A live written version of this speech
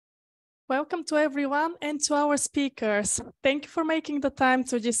Welcome to everyone and to our speakers. Thank you for making the time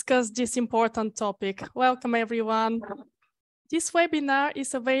to discuss this important topic. Welcome everyone. This webinar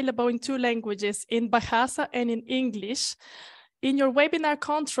is available in 2 languages, in Bahasa and in English. In your webinar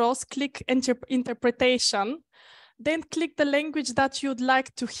controls, click Interpretation, then click the language that you'd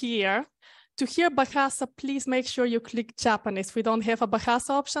like to hear. To hear Bahasa, please make sure you click Japanese. We don't have a Bahasa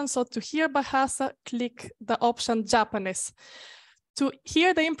option, so to hear Bahasa, click the option Japanese. To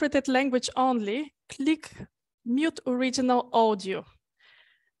hear the inputted language only, click Mute Original Audio.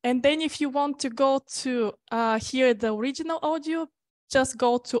 And then if you want to go to hear the original audio, just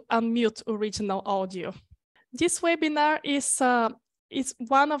go to Unmute Original Audio. This webinar is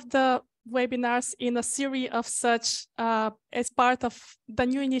one of the webinars in a series of such as part of the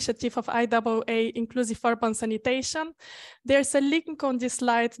new initiative of IWA Inclusive Urban Sanitation. There's a link on this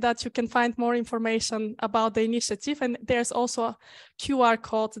slide that you can find more information about the initiative, and there's also a QR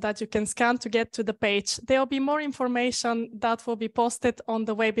code that you can scan to get to the page. There will be more information that will be posted on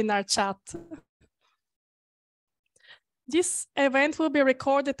the webinar chat. This event will be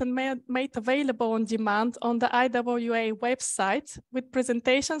recorded and made available on demand on the IWA website with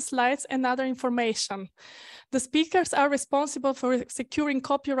presentation slides and other information. The speakers are responsible for securing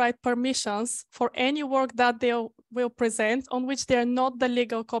copyright permissions for any work that they will present on which they are not the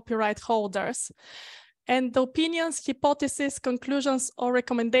legal copyright holders. And the opinions, hypotheses, conclusions, or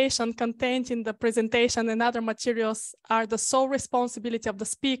recommendations contained in the presentation and other materials are the sole responsibility of the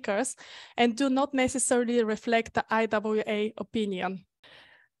speakers and do not necessarily reflect the IWA opinion.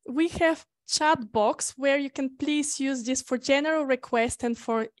 We have chat box where you can please use this for general requests and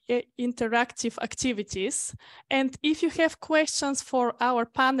for interactive activities. And if you have questions for our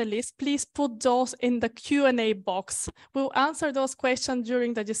panelists, please put those in the Q&A box. We'll answer those questions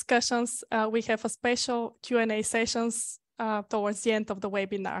during the discussions. We have a special Q&A sessions towards the end of the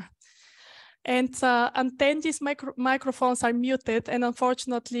webinar. And attendees' microphones are muted, and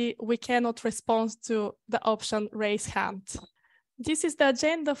unfortunately, we cannot respond to the option raise hand. This is the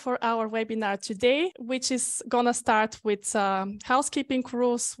agenda for our webinar today, which is gonna start with housekeeping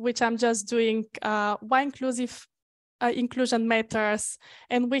rules, which I'm just doing, why inclusion matters,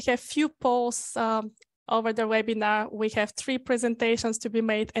 and we have few polls over the webinar. We have 3 presentations to be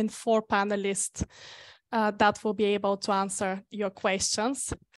made and 4 panelists that will be able to answer your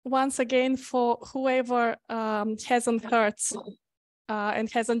questions. Once again, for whoever hasn't heard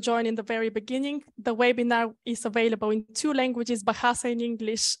and hasn't joined in the very beginning, the webinar is available in 2 languages, Bahasa and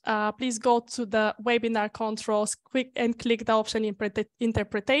English. Please go to the webinar controls, click the option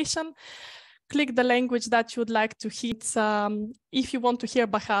Interpretation. Click the language that you'd like to hear. If you want to hear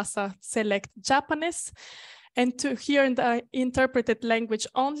Bahasa, select Japanese. And to hear in the interpreted language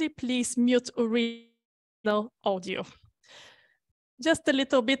only, please mute original audio. Just a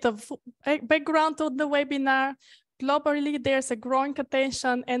little bit of background on the webinar. Globally, there's a growing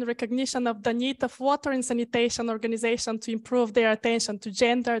attention and recognition of the need of water and sanitation organizations to improve their attention to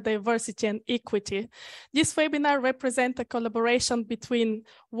gender, diversity, and equity. This webinar represents a collaboration between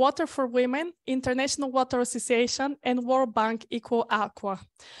Water for Women, International Water Association, and World Bank IWA.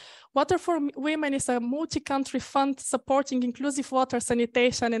 Water for Women is a multi-country fund supporting inclusive water,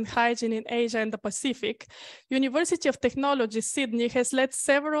 sanitation, and hygiene in Asia and the Pacific. University of Technology, Sydney has led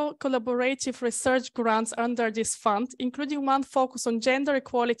several collaborative research grants under this fund, including one focused on gender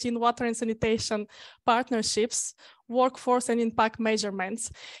equality in water and sanitation partnerships, workforce, and impact measurements.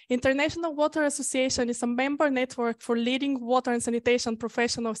 International Water Association is a member network for leading water and sanitation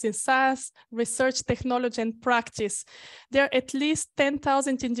professionals in science, research, technology, and practice. There are at least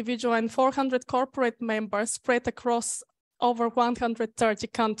 10,000 individual and 400 corporate members spread across over 130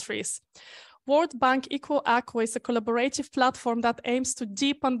 countries. World Bank IWA is a collaborative platform that aims to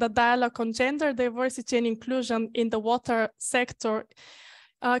deepen the dialogue on gender diversity and inclusion in the water sector,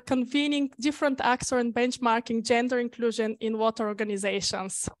 convening different actors and benchmarking gender inclusion in water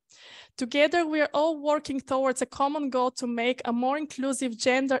organizations. Together, we are all working towards a common goal to make a more inclusive,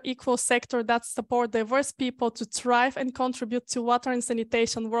 gender equal sector that supports diverse people to thrive and contribute to water and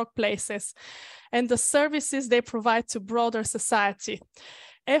sanitation workplaces and the services they provide to broader society.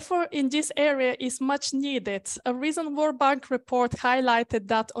 Effort in this area is much needed. A recent World Bank report highlighted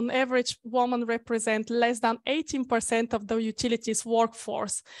that on average, women represent less than 18% of the utilities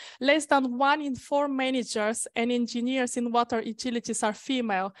workforce. Less than 1 in 4 managers and engineers in water utilities are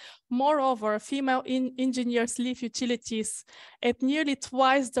female. Moreover, female engineers leave utilities at nearly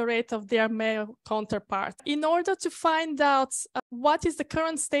twice the rate of their male counterpart. In order to find out what is the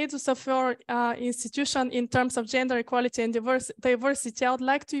current status of your institution in terms of gender equality and diversity, I would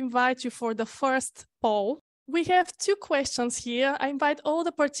like to invite you for the first poll. We have two questions here. I invite all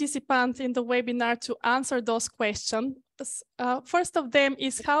the participants in the webinar to answer those questions. First of them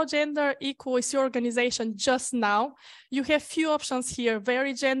is, how gender equal is your organization just now? You have few options here: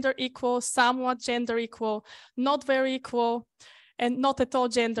 very gender equal, somewhat gender equal, not very equal, and not at all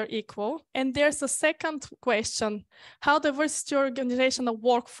gender equal. And there's a second question: how diverse is your organizational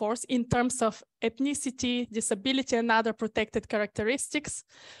workforce in terms of ethnicity, disability, and other protected characteristics?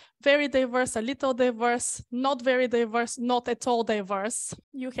 Very diverse, a little diverse, not very diverse, not at all diverse.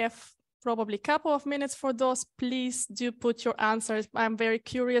 You have probably a couple of minutes for those. Please do put your answers. I'm very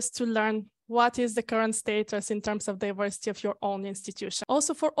curious to learn what is the current status in terms of diversity of your own institution.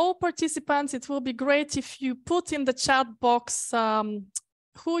 Also, for all participants, it will be great if you put in the chat box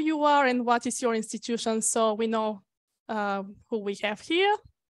who you are and what is your institution, so we know who we have here.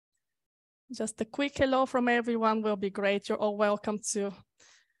 Just a quick hello from everyone will be great. You're all welcome to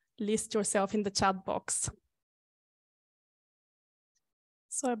list yourself in the chat box.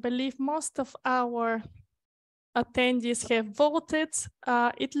 So I believe most of our attendees have voted.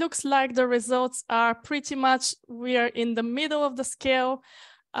 It looks like the results are pretty much, we are in the middle of the scale.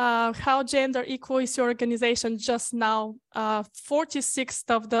 How gender equal is your organization just now? 46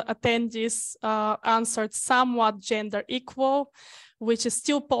 of the attendees answered somewhat gender equal, which is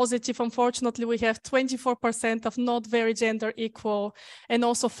still positive. Unfortunately, we have 24% of not very gender equal, and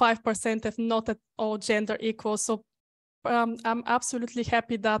also 5% of not at all gender equal. So I'm absolutely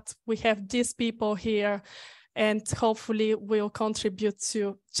happy that we have these people here, and hopefully will contribute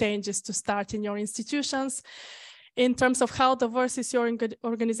to changes to start in your institutions. In terms of how diverse is your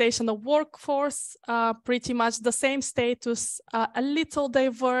organizational workforce, pretty much the same status, a little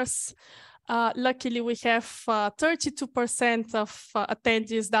diverse. Luckily, we have 32% of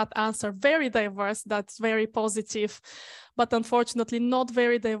attendees that answer very diverse. That's very positive. But unfortunately, not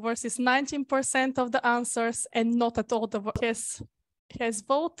very diverse is 19% of the answers, and not at all diverse has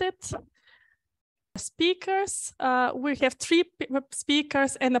voted. Speakers, we have 3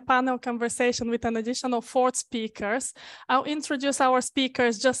 speakers and a panel conversation with an additional 4 speakers. I'll introduce our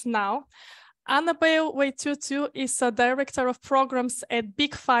speakers just now. Annabelle Waitutu is a director of programs at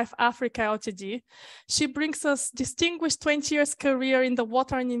Big 5 Africa Ltd. She brings us distinguished 20 years career in the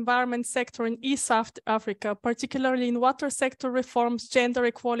water and environment sector in East Africa, particularly in water sector reforms, gender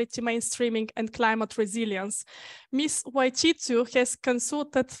equality, mainstreaming, and climate resilience. Ms. Waititu has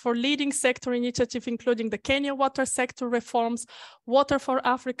consulted for leading sector initiatives, including the Kenya water sector reforms, Water for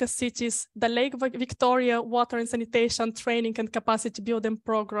Africa cities, the Lake Victoria water and sanitation training and capacity building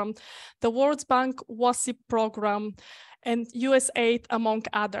program, the World Bank WASIP program, and USAID, among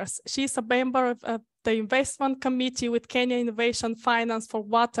others. She is a member of the investment committee with Kenya Innovation Finance for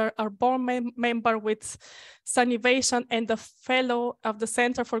Water, a board member with Sanivation, and a fellow of the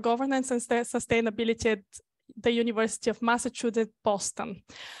Center for Governance and Sustainability at the University of Massachusetts, Boston.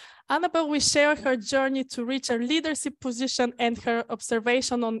 Annabelle will share her journey to reach a leadership position and her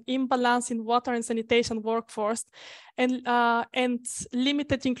observation on imbalance in water and sanitation workforce and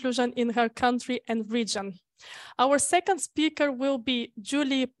limited inclusion in her country and region. Our second speaker will be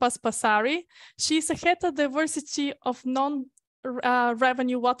Julie Paspasari. She is a head of diversity of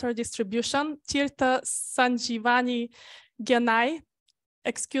non-revenue water distribution, Tirtha Sanjivani Gyanai.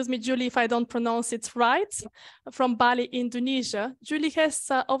 Excuse me, Julie, if I don't pronounce it right, from Bali, Indonesia. Julie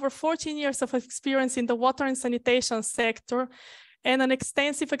has over 14 years of experience in the water and sanitation sector and an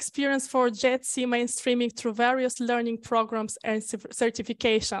extensive experience for JETC mainstreaming through various learning programs and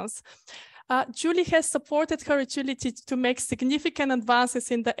certifications. Julie has supported her utility to make significant advances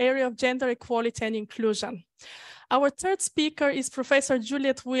in the area of gender equality and inclusion. Our third speaker is Professor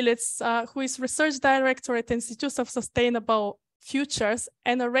Juliet Willits, who is Research Director at Institute of Sustainable Futures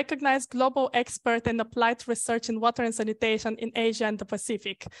and a recognized global expert in applied research in water and sanitation in Asia and the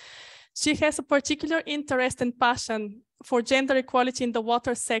Pacific. She has a particular interest and passion for gender equality in the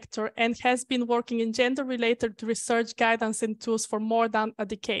water sector and has been working in gender-related research guidance and tools for more than a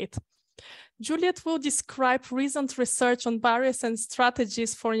decade. Juliet will describe recent research on barriers and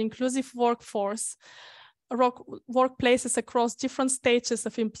strategies for an inclusive workplaces across different stages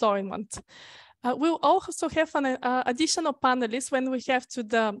of employment. We'll also have an additional panelist when we have to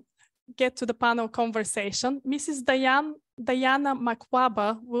get to the panel conversation. Mrs. Diana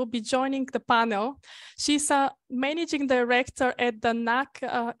Makwaba will be joining the panel. She's a managing director at the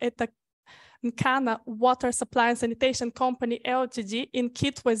Nkana Water Supply and Sanitation Company Ltd. in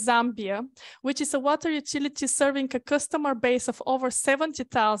Kitwe, Zambia, which is a water utility serving a customer base of over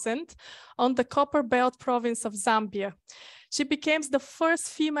 70,000 on the Copper Belt province of Zambia. She became the first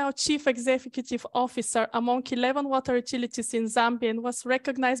female chief executive officer among 11 water utilities in Zambia and was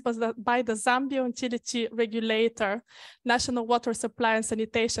recognized by the Zambia Utility Regulator, National Water Supply and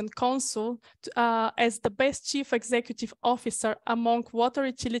Sanitation Council, as the best chief executive officer among water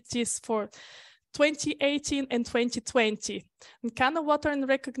utilities for 2018 and 2020. And Kana Water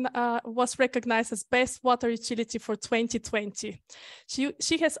was recognized as best water utility for 2020.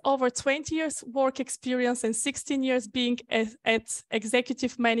 She has over 20 years work experience and 16 years being at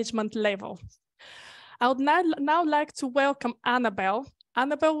executive management level. I would now like to welcome Annabelle.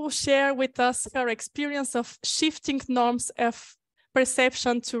 Annabelle will share with us her experience of shifting norms of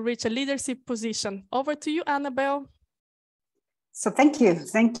perception to reach a leadership position. Over to you, Annabelle. So thank you.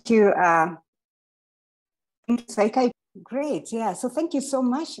 Thank you, Saika. Great. Yeah. So thank you so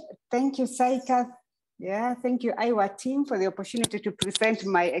much. Thank you, Saika. Yeah. Thank you, IWA team, for the opportunity to present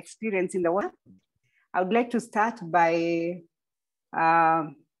my experience in the work. I would like to start by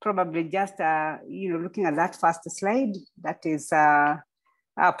probably just looking at that first slide that is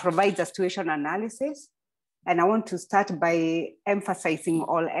provides a situation analysis. And I want to start by emphasizing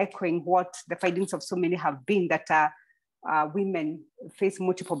or echoing what the findings of so many have been, that women face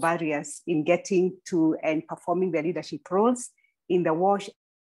multiple barriers in getting to and performing their leadership roles in the wash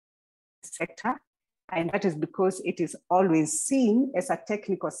sector. And that is because it is always seen as a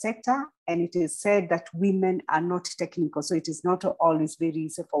technical sector, and it is said that women are not technical. So it is not always very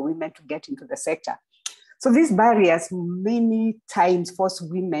easy for women to get into the sector. So these barriers many times force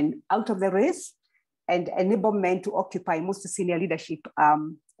women out of the race and enable men to occupy most senior leadership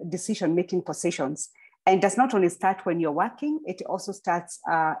decision-making positions. And does not only start when you're working, it also starts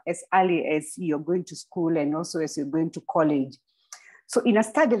as early as you're going to school and also as you're going to college. So in a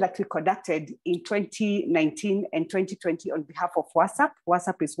study that we conducted in 2019 and 2020 on behalf of WASAP,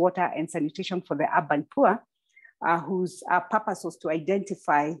 WASAP is Water and Sanitation for the Urban Poor, whose purpose was to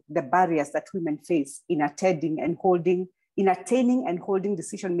identify the barriers that women face in attaining and holding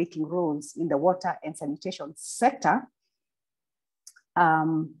decision-making roles in the water and sanitation sector.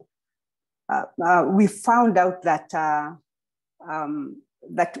 We found out that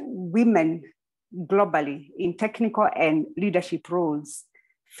that women globally in technical and leadership roles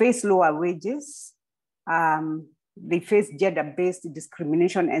face lower wages. They face gender-based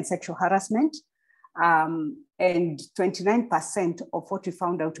discrimination and sexual harassment. And 29% of what we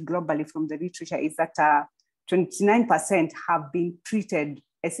found out globally from the literature is that 29% have been treated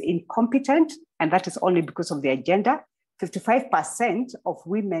as incompetent, and that is only because of their gender. 55% of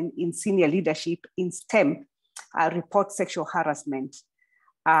women in senior leadership in STEM report sexual harassment.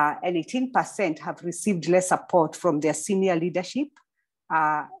 And 18% have received less support from their senior leadership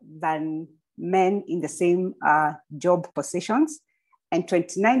than men in the same job positions. And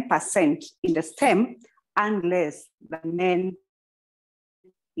 29% in the STEM earn less than men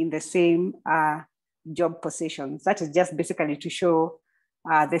in the same job positions. That is just basically to show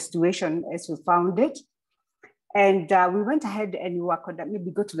the situation as we found it. And we went ahead and we worked on that.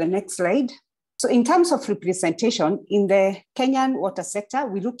 Maybe go to the next slide. So in terms of representation, in the Kenyan water sector,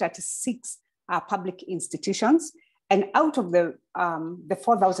 we looked at 6 public institutions. And out of the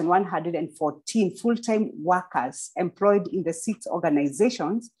 4,114 full-time workers employed in the 6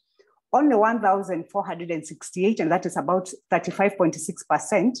 organizations, only 1,468, and that is about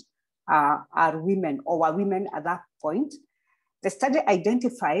 35.6%, are women or were women at that point. The study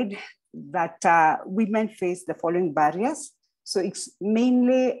identified that women face the following barriers. So it's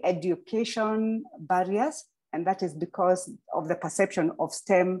mainly education barriers, and that is because of the perception of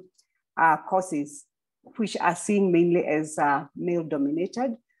STEM courses, which are seen mainly as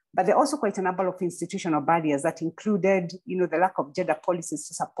male-dominated. But there are also quite a number of institutional barriers that included, the lack of gender policies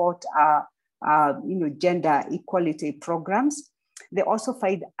to support, gender equality programs. They also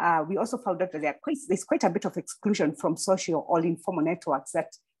find, we also found out that there's quite a bit of exclusion from social or informal networks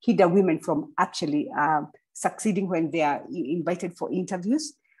that hinder women from actually succeeding when they are invited for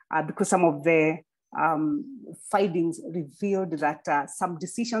interviews, because some of the findings revealed that some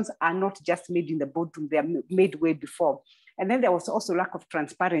decisions are not just made in the boardroom, they are made way before. And then there was also lack of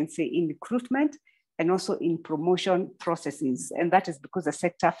transparency in recruitment and also in promotion processes. And that is because the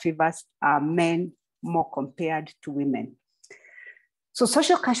sector favors men more compared to women. So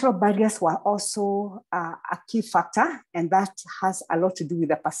social cultural barriers were also a key factor, and that has a lot to do with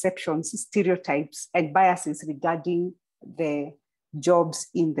the perceptions, stereotypes, and biases regarding the jobs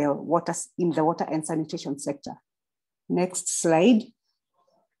in the water and sanitation sector. Next slide.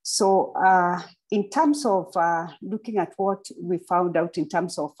 So in terms of looking at what we found out in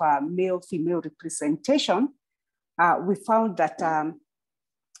terms of male-female representation, we found that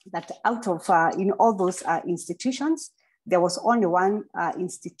that out of in all those institutions, there was only one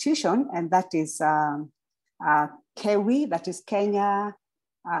institution, and that is KEWI, that is Kenya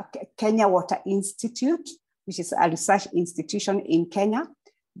Water Institute, which is a research institution in Kenya,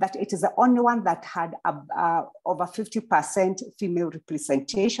 that it is the only one that had over 50% female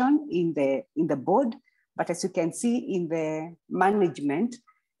representation in the board. But as you can see in the management,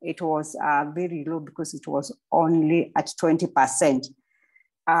 it was very low because it was only at 20%.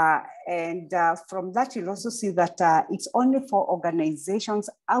 From that, you'll also see that it's only for organizations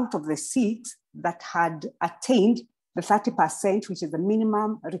out of the 6 that had attained the 30%, which is the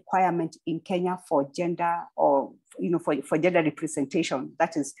minimum requirement in Kenya for gender, or for gender representation.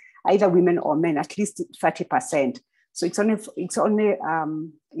 That is either women or men, at least 30%. So it's only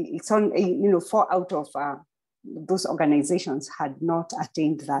 4 out of those organizations had not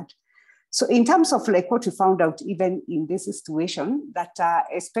attained that. So in terms of like what we found out, even in this situation, that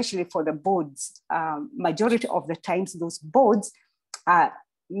especially for the boards, majority of the times those boards are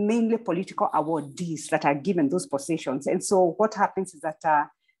mainly political awardees that are given those positions. And so what happens is that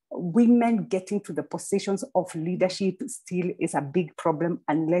women getting to the positions of leadership still is a big problem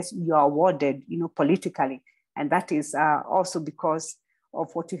unless you are awarded, politically. And that is also because of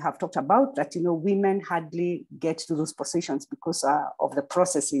what we have talked about, that, women hardly get to those positions because of the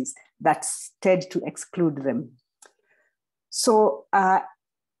processes that tend to exclude them. So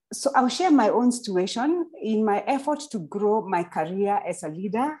I'll share my own situation. In my effort to grow my career as a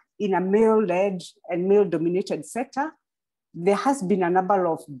leader in a male-led and male-dominated sector, there has been a number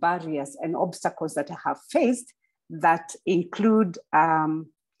of barriers and obstacles that I have faced that include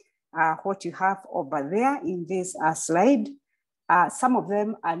what you have over there in this slide. Some of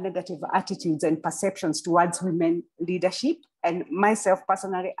them are negative attitudes and perceptions towards women leadership. And myself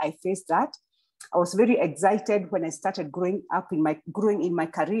personally, I faced that. I was very excited when I started growing in my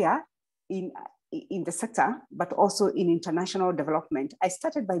career in the sector, but also in international development. I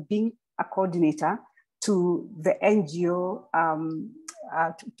started by being a coordinator to the NGO,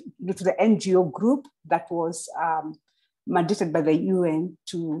 to the NGO group that was mandated by the UN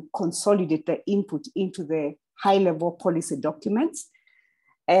to consolidate the input into the high-level policy documents.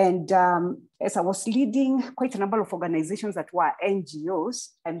 And as I was leading quite a number of organizations that were NGOs,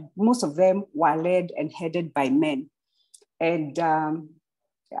 and most of them were led and headed by men. And, I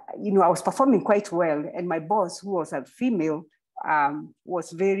was performing quite well. And my boss, who was a female,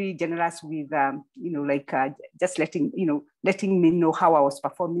 was very generous with, just letting me know how I was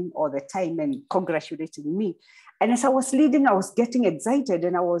performing all the time and congratulating me. And as I was leading, I was getting excited,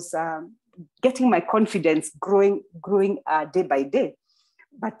 and I was getting my confidence growing day by day.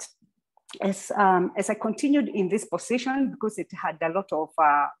 But as I continued in this position, because it had a lot of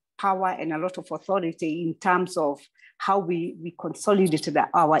power and a lot of authority in terms of how we consolidated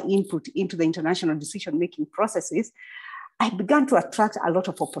our input into the international decision-making processes, I began to attract a lot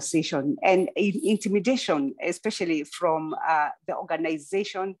of opposition and intimidation, especially from the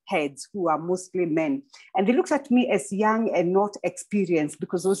organization heads, who are mostly men. And they looked at me as young and not experienced,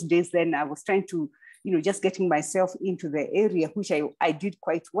 because those days then I was trying to, just getting myself into the area, which I did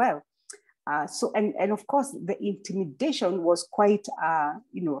quite well. And of course, the intimidation was quite,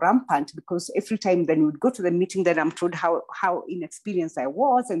 rampant, because every time then we would go to the meeting, then I'm told how inexperienced I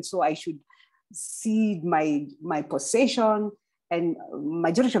was. And so I should cede my possession. And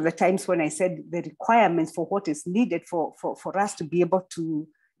majority of the times when I said the requirements for what is needed for us to be able to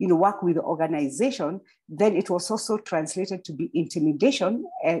work with the organization, then it was also translated to be intimidation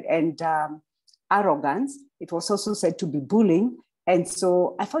and arrogance. It was also said to be bullying. And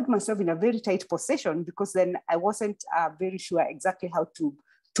so I found myself in a very tight position, because then I wasn't very sure exactly how to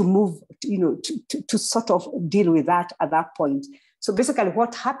move, to sort of deal with that at that point. So basically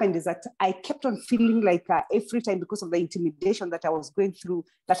what happened is that I kept on feeling like every time, because of the intimidation that I was going through,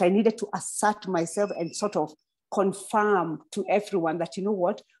 that I needed to assert myself and sort of confirm to everyone that,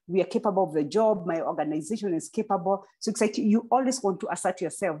 we are capable of the job, my organization is capable. So it's like you always want to assert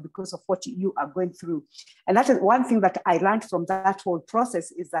yourself because of what you are going through. And that is one thing that I learned from that whole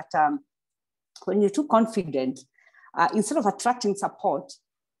process, is that when you're too confident, instead of attracting support,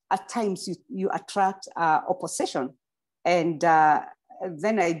 at times you attract opposition. And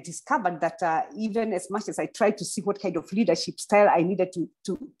then I discovered that even as much as I tried to see what kind of leadership style I needed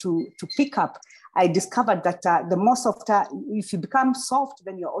to pick up, I discovered that the more softer, if you become soft,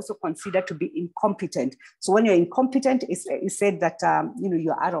 then you're also considered to be incompetent. So when you're incompetent, it's said that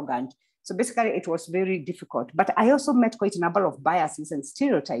you're arrogant. So basically it was very difficult. But I also met quite a number of biases and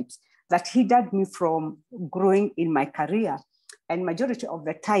stereotypes that hindered me from growing in my career. And majority of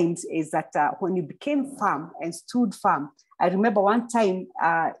the times is that when you became firm and stood firm, I remember one time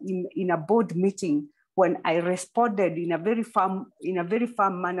in a board meeting when I responded in a very firm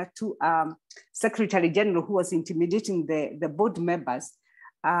manner to Secretary General who was intimidating the board members,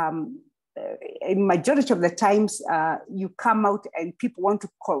 in majority of the times, you come out and people want to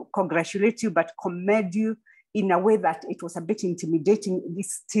congratulate you, but commend you in a way that it was a bit intimidating,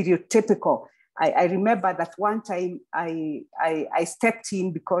 this stereotypical. I remember that one time I stepped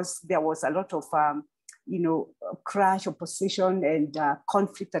in because there was a lot of, crash, opposition, and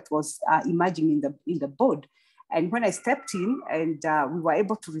conflict that was emerging in the board. And when I stepped in and we were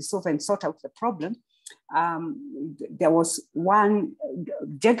able to resolve and sort out the problem, there was one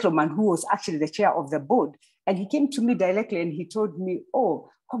gentleman who was actually the chair of the board, and he came to me directly and he told me, "Oh,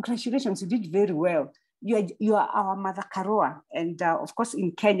 congratulations, you did very well. You are our Mother Karua." And of course,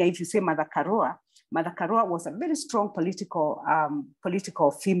 in Kenya, if you say Mother Karua was a very strong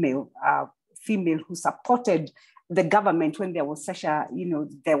political female who supported the government when there was such a,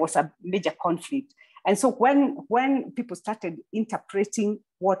 there was a major conflict. And so when people started interpreting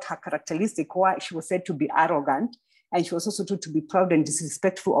what her characteristic was, she was said to be arrogant, and she was also told to be proud and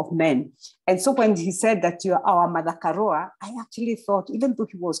disrespectful of men. And so when he said that you are our Mother Karua, I actually thought, even though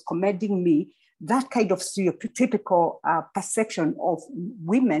he was commending me, that kind of stereotypical perception of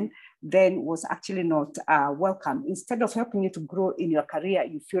women then was actually not welcome. Instead of helping you to grow in your career,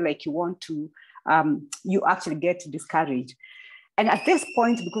 you feel like you want to, you actually get discouraged. And at this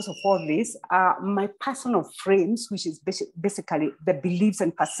point, because of all this, my personal frames, which is basically the beliefs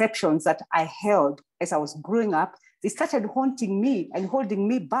and perceptions that I held as I was growing up, they started haunting me and holding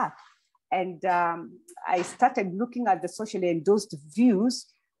me back. And I started looking at the socially endorsed views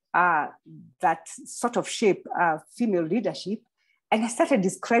that sort of shape female leadership. And I started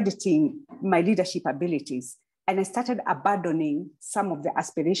discrediting my leadership abilities. And I started abandoning some of the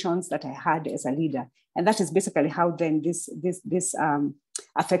aspirations that I had as a leader. And that is basically how then this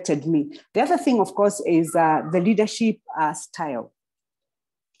affected me. The other thing, of course, is the leadership style.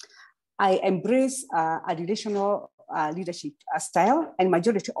 I embrace a relational leadership style, and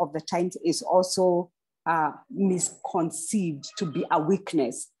majority of the times is also misconceived to be a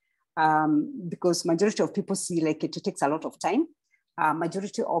weakness, because majority of people see like it takes a lot of time.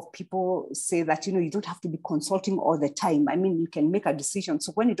 Majority of people say that, you don't have to be consulting all the time. I mean, you can make a decision.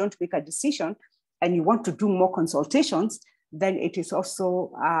 So when you don't make a decision and you want to do more consultations, then it is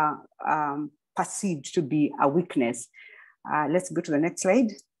also perceived to be a weakness. Let's go to the next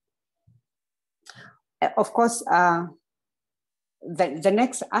slide. Of course, the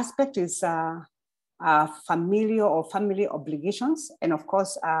next aspect is familial or family obligations. And of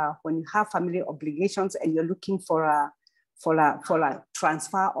course, when you have family obligations and you're looking for a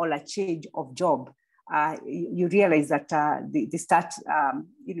transfer or a change of job, you realize that they start,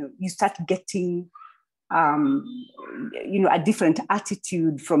 you start getting, a different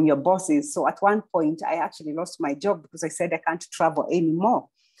attitude from your bosses. So at one point, I actually lost my job because I said I can't travel anymore.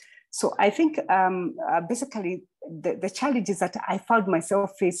 So I think basically the challenges that I found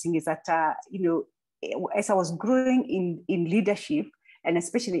myself facing is that, as I was growing in leadership, and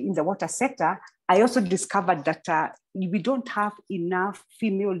especially in the water sector, I also discovered that we don't have enough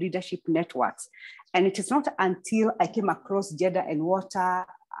female leadership networks. And it is not until I came across Gender and Water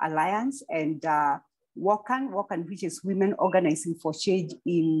Alliance and WOCAN, which is Women Organizing for Change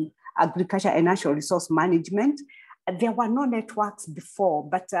in Agriculture and Natural Resource Management. There were no networks before,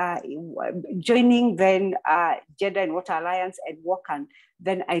 but joining then Gender and Water Alliance and WOCAN,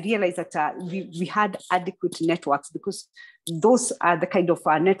 then I realized that we had adequate networks, because those are the kind of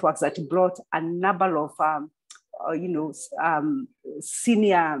networks that brought a number of,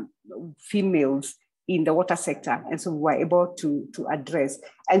 senior females in the water sector. And so we were able to address.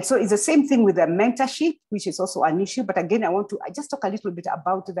 And so it's the same thing with the mentorship, which is also an issue. But again, I just talk a little bit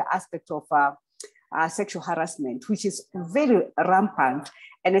about the aspect of sexual harassment, which is very rampant.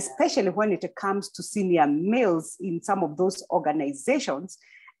 And especially when it comes to senior males in some of those organizations,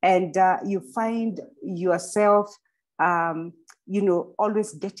 and you find yourself,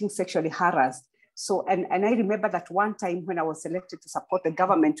 always getting sexually harassed. So, and I remember that one time when I was selected to support the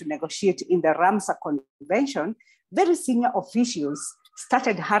government to negotiate in the Ramsar Convention, very senior officials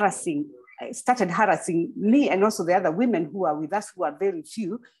started harassing me and also the other women who are with us, who are very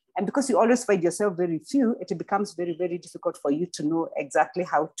few. And because you always find yourself very few, it becomes very, very difficult for you to know exactly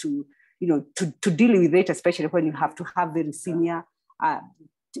how to, to deal with it, especially when you have to have very senior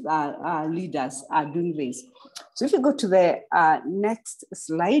leaders doing this. So if you go to the next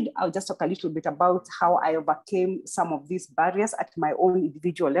slide, I'll just talk a little bit about how I overcame some of these barriers at my own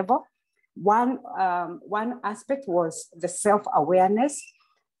individual level. One aspect was the self-awareness,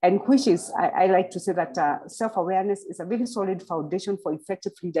 and which is, I like to say that self-awareness is a very solid foundation for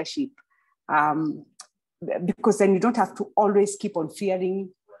effective leadership. because then you don't have to always keep on fearing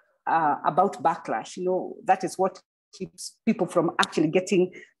about backlash. That is what keeps people from actually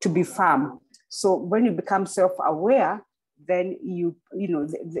getting to be firm. So when you become self-aware, then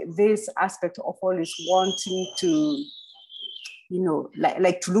this aspect of always wanting to,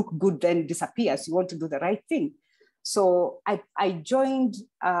 like to look good then disappears. You want to do the right thing. So I joined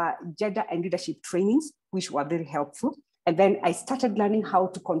gender and leadership trainings, which were very helpful. And then I started learning how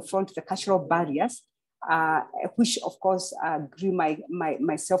to confront the cultural barriers, which of course grew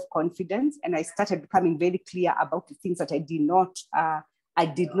my self-confidence. And I started becoming very clear about the things that I did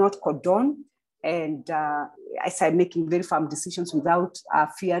not condone. And I started making very firm decisions without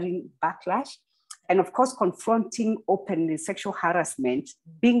fearing backlash. And of course, confronting openly sexual harassment,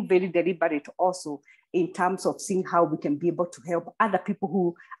 being very deliberate also in terms of seeing how we can be able to help other people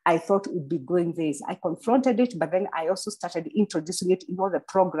who I thought would be going this. I confronted it, but then I also started introducing it in all the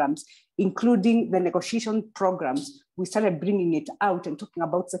programs, including the negotiation programs. We started bringing it out and talking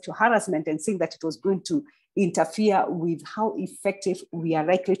about sexual harassment and saying that it was going to interfere with how effective we are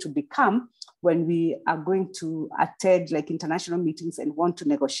likely to become when we are going to attend like international meetings and want to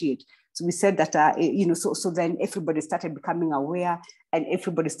negotiate. So we said that, so then everybody started becoming aware and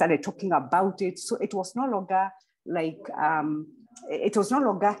everybody started talking about it. So it was no longer like, it was no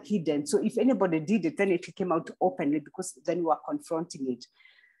longer hidden. So if anybody did it, then it came out openly because then we were confronting it.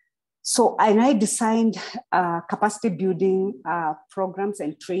 So I designed capacity building programs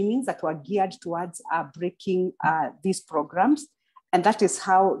and trainings that were geared towards breaking these programs. And that is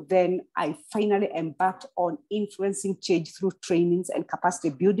how then I finally embarked on influencing change through trainings and capacity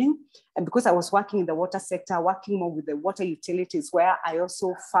building. And because I was working in the water sector, working more with the water utilities, where I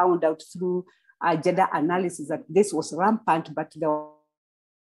also found out through gender analysis that this was rampant, but there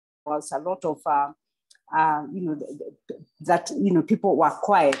was a lot of, people were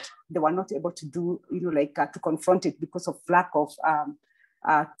quiet. They were not able to do, to confront it because of lack of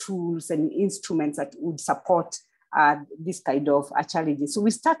tools and instruments that would support this kind of challenges. So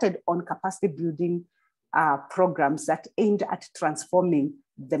we started on capacity building programs that aimed at transforming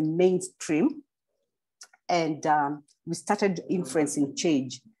the mainstream, and we started influencing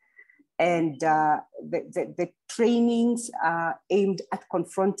change. And the trainings aimed at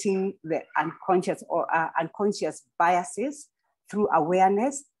confronting the unconscious or unconscious biases through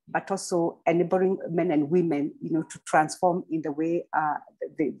awareness, but also enabling men and women, to transform in the way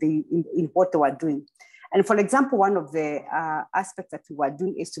in what they were doing. And for example, one of the aspects that we were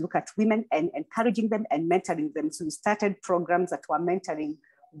doing is to look at women and encouraging them and mentoring them. So we started programs that were mentoring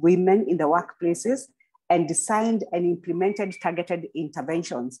women in the workplaces and designed and implemented targeted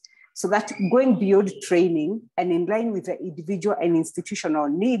interventions. So that going beyond training and in line with the individual and institutional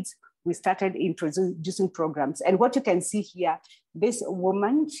needs, we started introducing programs. And what you can see here, this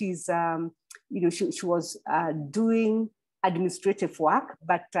woman, she's, she was doing administrative work,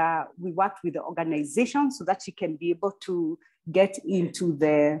 but we worked with the organization so that she can be able to get into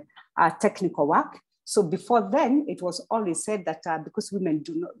the technical work. So before then, it was always said that because women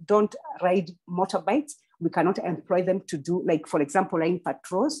don't ride motorbikes, we cannot employ them to do, like, for example, line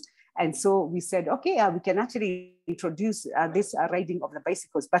patrols. And so we said, okay, we can actually introduce this riding of the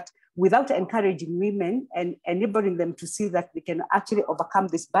bicycles, but without encouraging women and enabling them to see that they can actually overcome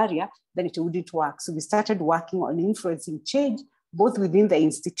this barrier, then it wouldn't work. So we started working on influencing change, both within the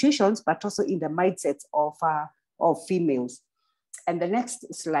institutions, but also in the mindsets of females. And the next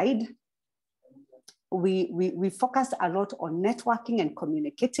slide, we focused a lot on networking and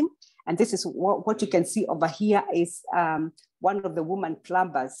communicating. And this is what you can see over here is one of the women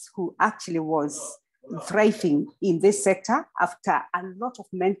plumbers who actually was thriving in this sector after a lot of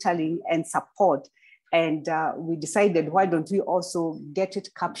mentoring and support. And we decided, why don't we also get it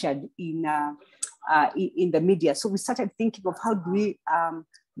captured in the media? So we started thinking of how do we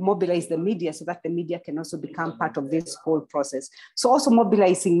mobilize the media so that the media can also become part of this whole process. So also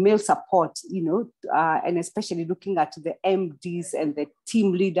mobilizing male support, and especially looking at the MDs and the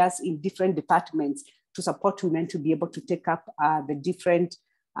team leaders in different departments to support women to be able to take up the different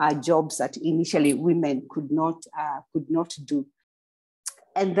jobs that initially women could not do.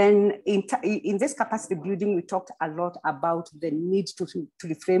 And then in this capacity building, we talked a lot about the need to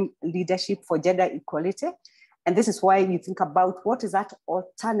reframe leadership for gender equality. And this is why you think about what is that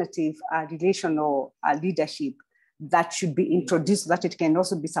alternative relational leadership that should be introduced so that it can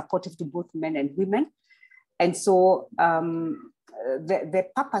also be supportive to both men and women. And so the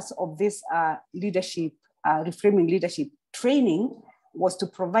purpose of this leadership, reframing leadership training was to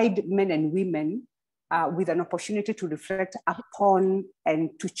provide men and women with an opportunity to reflect upon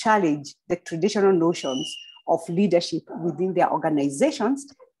and to challenge the traditional notions of leadership within their organizations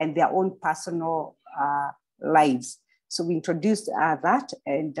and their own personal lives. So we introduced that,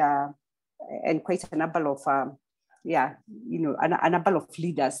 and quite a number of a number of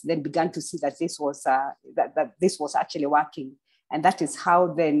leaders then began to see that this was that this was actually working, and that is how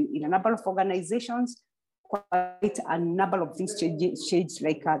then in a number of organizations, quite a number of things changed,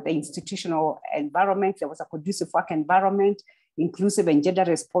 like the institutional environment. There was a conducive work environment, inclusive and gender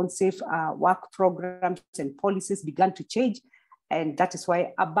responsive work programs and policies began to change. And that is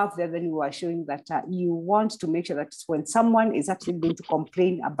why above there, then we were showing that you want to make sure that when someone is actually going to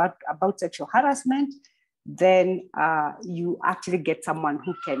complain about sexual harassment, then you actually get someone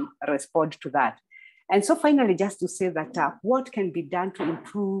who can respond to that. And so finally, just to say that what can be done to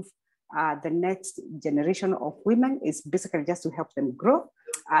improve the next generation of women is basically just to help them grow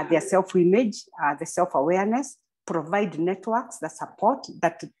their self-image, the self-awareness, provide networks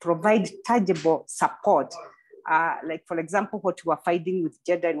that provide tangible support. Like, for example, what we are finding with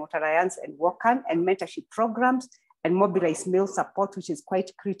Gender and Water Alliance and WOCAN and mentorship programs and mobilized male support, which is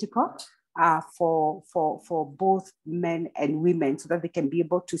quite critical for both men and women, so that they can be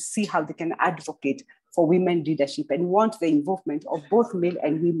able to see how they can advocate for women leadership and want the involvement of both male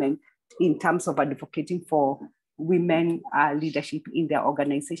and women in terms of advocating for women leadership in their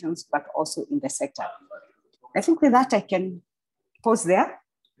organizations, but also in the sector. I think with that, I can pause there.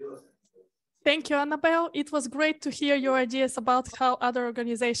 Thank you, Annabelle. It was great to hear your ideas about how other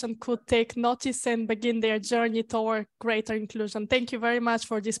organizations could take notice and begin their journey toward greater inclusion. Thank you very much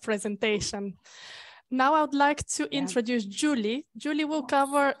for this presentation. Now I would like to introduce Julie. Julie will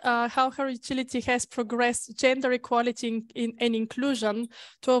cover how her utility has progressed gender equality and inclusion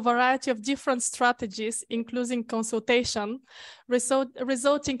to a variety of different strategies, including consultation,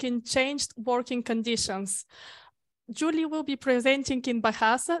 resulting in changed working conditions. Julie will be presenting in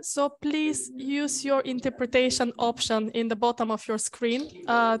Bahasa, so please use your interpretation option in the bottom of your screen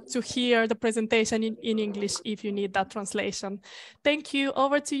to hear the presentation in English if you need that translation. Thank you.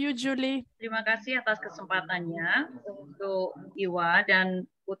 Over to you, Julie. Terima kasih atas kesempatannya untuk IWA dan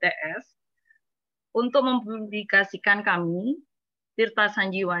UTS untuk mempublikasikan kami, Tirta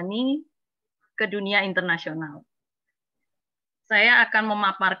Sanjiwani, ke dunia internasional. Saya akan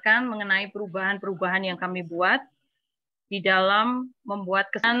memaparkan mengenai perubahan-perubahan yang kami buat di dalam membuat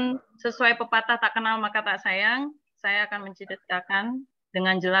kesan sesuai pepatah tak kenal maka tak sayang. Saya akan menceritakan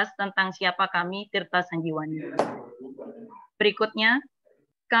dengan jelas tentang siapa kami, Tirta Sanjiwani. Berikutnya,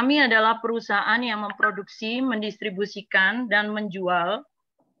 kami adalah perusahaan yang memproduksi, mendistribusikan, dan menjual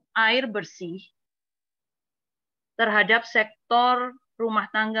air bersih terhadap sektor rumah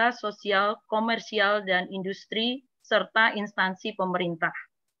tangga, sosial, komersial, dan industri, serta instansi pemerintah.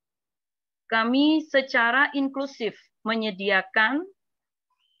 Kami secara inklusif menyediakan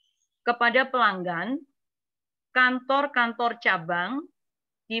kepada pelanggan kantor-kantor cabang,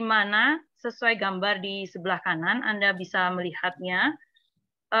 di mana sesuai gambar di sebelah kanan, Anda bisa melihatnya,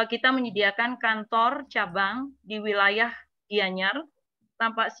 kita menyediakan kantor cabang di wilayah Gianyar,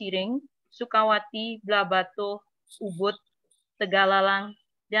 Tampak Siring, Sukawati, Blabato, Ubud, Tegalalang,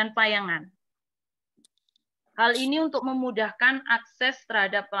 dan Payangan. Hal ini untuk memudahkan akses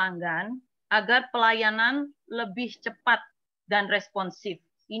terhadap pelanggan agar pelayanan lebih cepat dan responsif.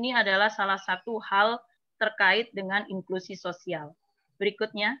 Ini adalah salah satu hal terkait dengan inklusi sosial.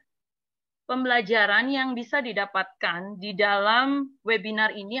 Berikutnya, pembelajaran yang bisa didapatkan di dalam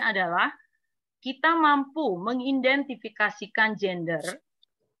webinar ini adalah kita mampu mengidentifikasikan gender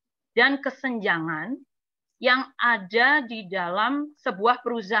dan kesenjangan yang ada di dalam sebuah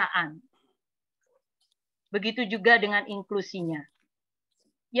perusahaan. Begitu juga dengan inklusinya.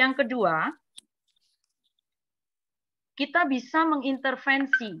 Yang kedua, kita bisa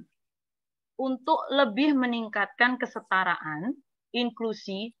mengintervensi untuk lebih meningkatkan kesetaraan,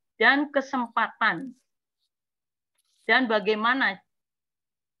 inklusi, dan kesempatan. Dan bagaimana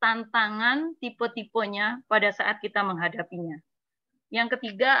tantangan tipe-tipenya pada saat kita menghadapinya. Yang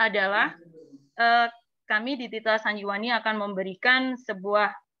ketiga adalah kami di Tirta Sanjiwani akan memberikan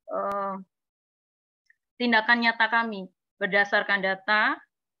sebuah tindakan nyata kami berdasarkan data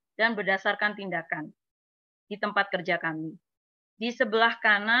dan berdasarkan tindakan di tempat kerja kami. Di sebelah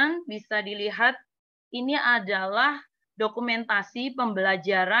kanan bisa dilihat ini adalah dokumentasi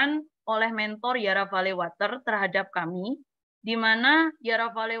pembelajaran oleh mentor Yara Valley Water terhadap kami, di mana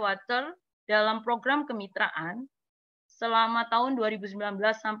Yara Valley Water dalam program kemitraan selama tahun 2019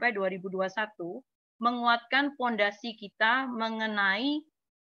 sampai 2021 menguatkan fondasi kita mengenai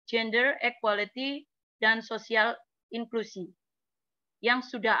gender equality dan sosial inklusi yang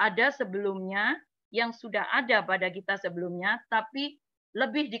sudah ada sebelumnya, yang sudah ada pada kita sebelumnya, tapi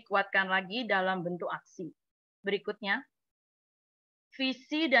lebih dikuatkan lagi dalam bentuk aksi. Berikutnya,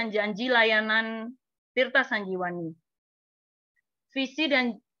 visi dan janji layanan Tirta Sanjiwani. Visi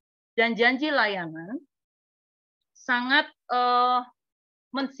dan janji layanan sangat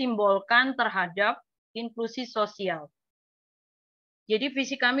mensimbolkan terhadap inklusi sosial. Jadi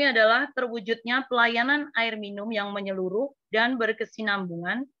visi kami adalah terwujudnya pelayanan air minum yang menyeluruh dan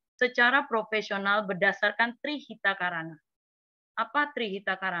berkesinambungan secara profesional berdasarkan Trihita Karana. Apa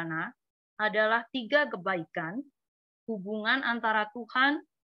Trihita Karana? Adalah 3 kebaikan hubungan antara Tuhan,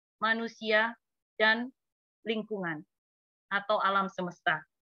 manusia, dan lingkungan atau alam semesta.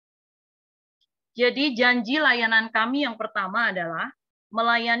 Jadi janji layanan kami yang pertama adalah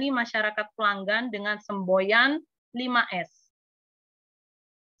melayani masyarakat pelanggan dengan semboyan 5S.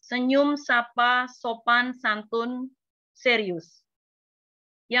 Senyum, sapa, sopan, santun, serius.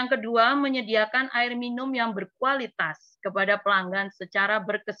 Yang kedua, menyediakan air minum yang berkualitas kepada pelanggan secara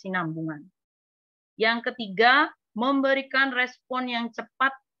berkesinambungan. Yang ketiga, memberikan respon yang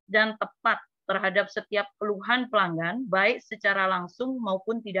cepat dan tepat terhadap setiap keluhan pelanggan, baik secara langsung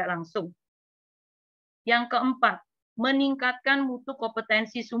maupun tidak langsung. Yang keempat, meningkatkan mutu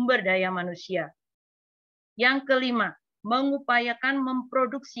kompetensi sumber daya manusia. Yang kelima, mengupayakan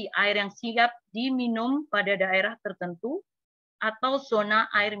memproduksi air yang siap diminum pada daerah tertentu atau zona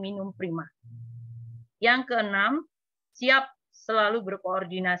air minum prima. Yang keenam, siap selalu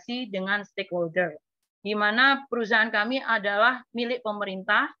berkoordinasi dengan stakeholder, di mana perusahaan kami adalah milik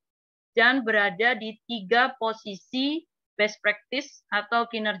pemerintah dan berada di 3 posisi best practice atau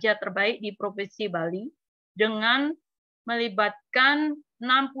kinerja terbaik di Provinsi Bali dengan melibatkan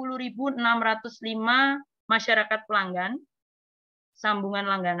 60.605 masyarakat pelanggan, sambungan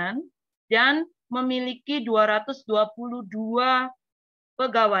langganan, dan memiliki 222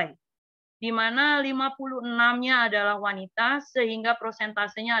 pegawai, di mana 56-nya adalah wanita, sehingga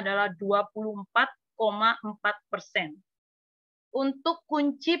persentasenya adalah 24,4%. Untuk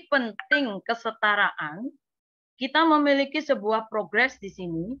kunci penting kesetaraan, kita memiliki sebuah progres di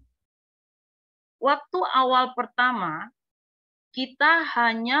sini. Waktu awal pertama, kita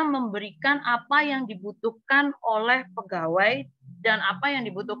hanya memberikan apa yang dibutuhkan oleh pegawai dan apa yang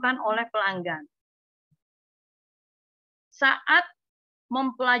dibutuhkan oleh pelanggan. Saat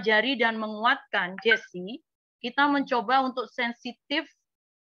mempelajari dan menguatkan Jessie, kita mencoba untuk sensitif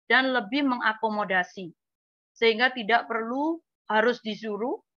dan lebih mengakomodasi, sehingga tidak perlu harus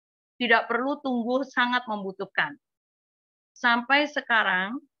disuruh, tidak perlu tunggu sangat membutuhkan. Sampai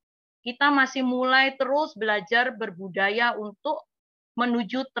sekarang, kita masih mulai terus belajar berbudaya untuk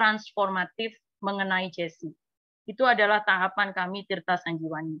menuju transformatif mengenai Jessie. Itu adalah tahapan kami Tirta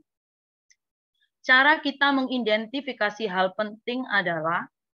Sanjiwani. Cara kita mengidentifikasi hal penting adalah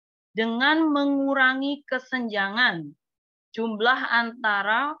dengan mengurangi kesenjangan jumlah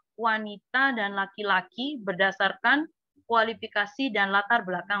antara wanita dan laki-laki berdasarkan kualifikasi dan latar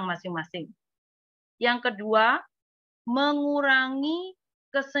belakang masing-masing. Yang kedua, mengurangi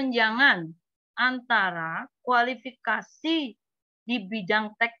kesenjangan antara kualifikasi di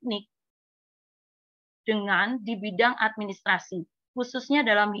bidang teknik dengan di bidang administrasi. Khususnya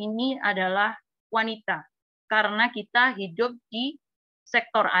dalam ini adalah wanita, karena kita hidup di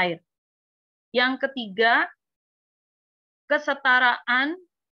sektor air. Yang ketiga, kesetaraan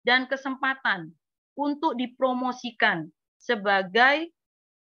dan kesempatan untuk dipromosikan sebagai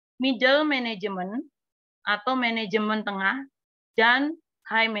middle management atau manajemen tengah dan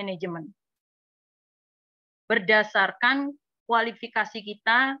high management. Berdasarkan kualifikasi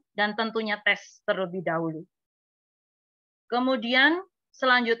kita dan tentunya tes terlebih dahulu. Kemudian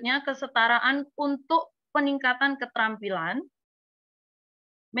selanjutnya kesetaraan untuk peningkatan keterampilan,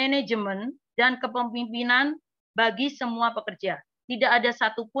 manajemen, dan kepemimpinan bagi semua pekerja. Tidak ada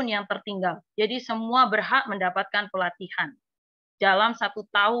satupun yang tertinggal. Jadi semua berhak mendapatkan pelatihan dalam 1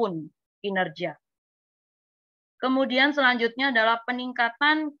 tahun kinerja. Kemudian selanjutnya adalah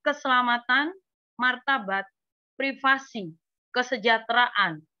peningkatan keselamatan, martabat, privasi,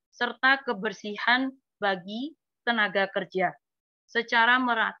 kesejahteraan, serta kebersihan bagi tenaga kerja secara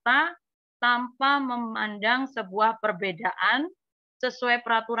merata tanpa memandang sebuah perbedaan sesuai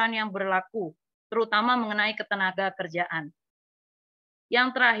peraturan yang berlaku, terutama mengenai ketenaga kerjaan.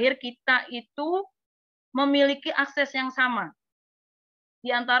 Yang terakhir, kita itu memiliki akses yang sama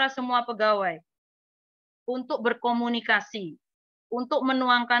di antara semua pegawai untuk berkomunikasi, untuk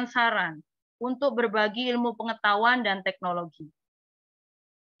menuangkan saran, untuk berbagi ilmu pengetahuan dan teknologi.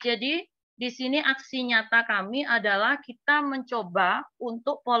 Jadi, di sini aksi nyata kami adalah kita mencoba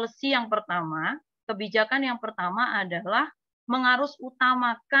untuk policy yang pertama, kebijakan yang pertama adalah mengarus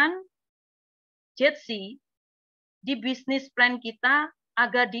utamakan Jessie di bisnis plan kita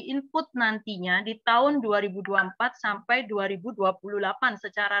agar diinput nantinya di tahun 2024 sampai 2028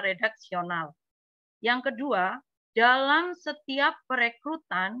 secara redaksional. Yang kedua, dalam setiap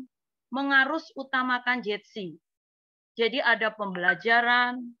perekrutan mengarus utamakan JETSI. Jadi ada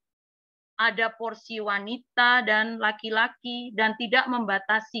pembelajaran, ada porsi wanita dan laki-laki, dan tidak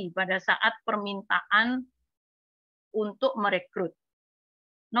membatasi pada saat permintaan untuk merekrut.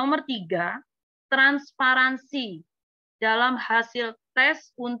 Nomor 3, transparansi dalam hasil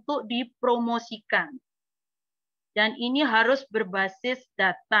tes untuk dipromosikan. Dan ini harus berbasis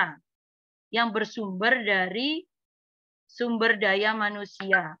data yang bersumber dari sumber daya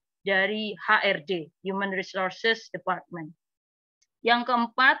manusia, dari HRD, Human Resources Department. Yang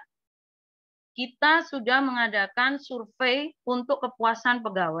keempat, kita sudah mengadakan survei untuk kepuasan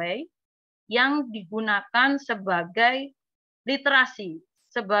pegawai yang digunakan sebagai literasi,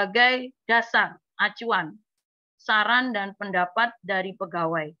 sebagai dasar, acuan, saran dan pendapat dari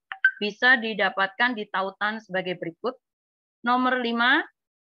pegawai. Bisa didapatkan di tautan sebagai berikut. Nomor 5,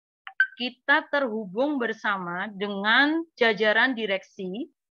 kita terhubung bersama dengan jajaran direksi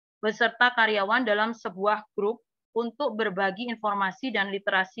beserta karyawan dalam sebuah grup untuk berbagi informasi dan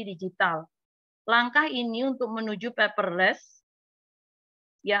literasi digital. Langkah ini untuk menuju paperless,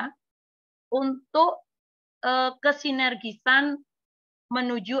 ya, untuk kesinergisan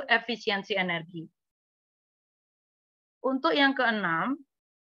menuju efisiensi energi. Untuk yang keenam,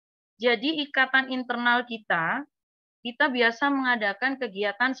 jadi ikatan internal kita biasa mengadakan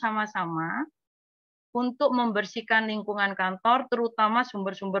kegiatan sama-sama untuk membersihkan lingkungan kantor, terutama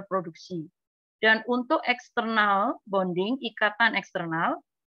sumber-sumber produksi. Dan untuk eksternal bonding, ikatan eksternal,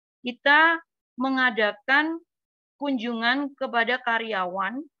 kita mengadakan kunjungan kepada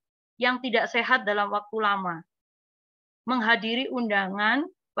karyawan yang tidak sehat dalam waktu lama, menghadiri undangan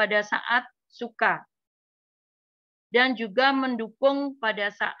pada saat suka, dan juga mendukung pada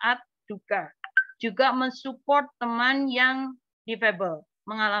saat duka. Juga mensupport teman yang difabel,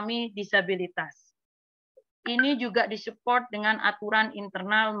 mengalami disabilitas. Ini juga disupport dengan aturan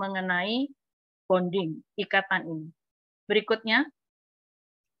internal mengenai bonding, ikatan ini. Berikutnya,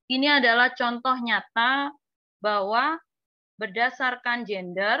 ini adalah contoh nyata bahwa berdasarkan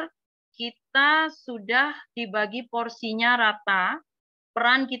gender, kita sudah dibagi porsinya rata,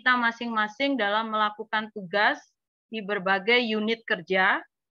 peran kita masing-masing dalam melakukan tugas di berbagai unit kerja,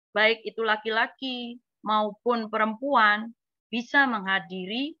 baik itu laki-laki maupun perempuan, bisa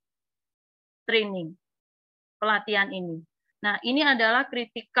menghadiri training, pelatihan ini. Nah, ini adalah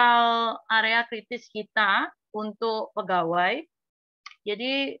kritikal area kritis kita untuk pegawai.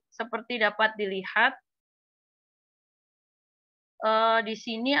 Jadi, seperti dapat dilihat, di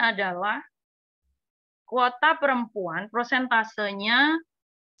sini adalah kuota perempuan, prosentasenya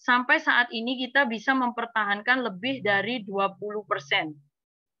sampai saat ini kita bisa mempertahankan lebih dari 20%.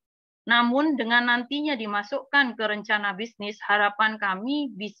 Namun dengan nantinya dimasukkan ke rencana bisnis, harapan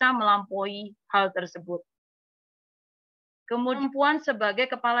kami bisa melampaui hal tersebut. Kemudian perempuan sebagai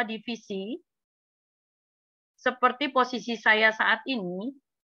kepala divisi, seperti posisi saya saat ini,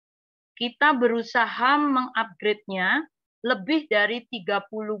 kita berusaha mengupgrade-nya lebih dari 30%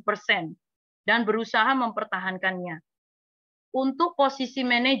 dan berusaha mempertahankannya. Untuk posisi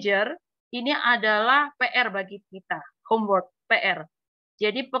manajer, ini adalah PR bagi kita, homework, PR.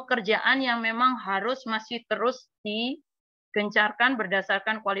 Jadi pekerjaan yang memang harus masih terus digencarkan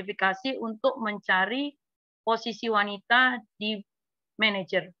berdasarkan kualifikasi untuk mencari posisi wanita di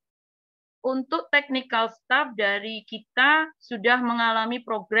manajer. Untuk technical staff dari kita sudah mengalami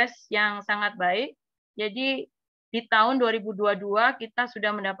progres yang sangat baik. Jadi di tahun 2022 kita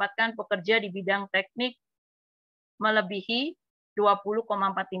sudah mendapatkan pekerja di bidang teknik melebihi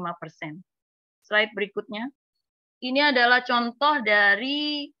 20,45%. Slide berikutnya. Ini adalah contoh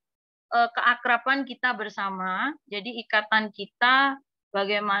dari keakraban kita bersama. Jadi ikatan kita,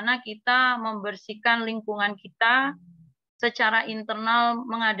 bagaimana kita membersihkan lingkungan kita secara internal,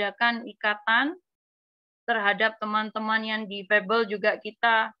 mengadakan ikatan terhadap teman-teman yang difabel juga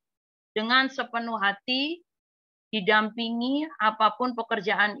kita dengan sepenuh hati didampingi apapun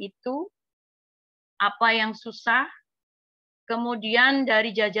pekerjaan itu, apa yang susah. Kemudian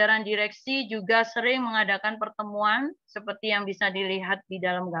dari jajaran direksi juga sering mengadakan pertemuan seperti yang bisa dilihat di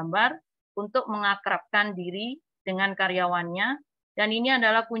dalam gambar untuk mengakrabkan diri dengan karyawannya. Dan ini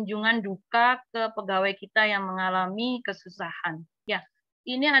adalah kunjungan duka ke pegawai kita yang mengalami kesusahan. Ya,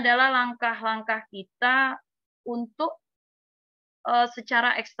 ini adalah langkah-langkah kita untuk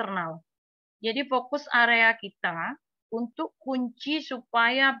secara eksternal. Jadi fokus area kita untuk kunci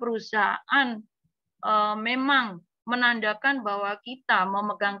supaya perusahaan memang menandakan bahwa kita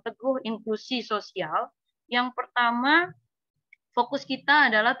memegang teguh inklusi sosial. Yang pertama, fokus kita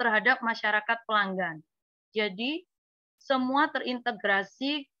adalah terhadap masyarakat pelanggan. Jadi semua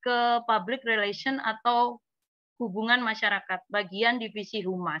terintegrasi ke public relation atau hubungan masyarakat, bagian divisi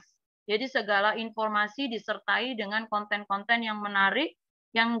humas. Jadi segala informasi disertai dengan konten-konten yang menarik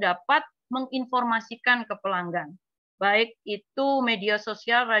yang dapat menginformasikan ke pelanggan, baik itu media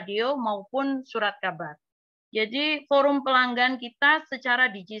sosial, radio, maupun surat kabar. Jadi forum pelanggan kita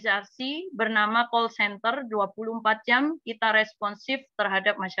secara digitalisasi bernama call center 24 jam kita responsif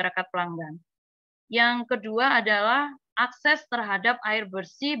terhadap masyarakat pelanggan. Yang kedua adalah akses terhadap air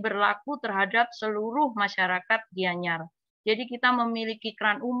bersih berlaku terhadap seluruh masyarakat Gianyar. Jadi kita memiliki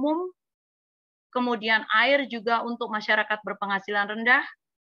keran umum, kemudian air juga untuk masyarakat berpenghasilan rendah,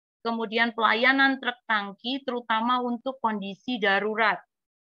 kemudian pelayanan truk tangki terutama untuk kondisi darurat.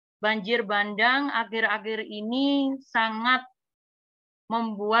 Banjir bandang akhir-akhir ini sangat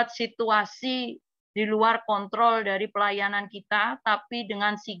membuat situasi di luar kontrol dari pelayanan kita, tapi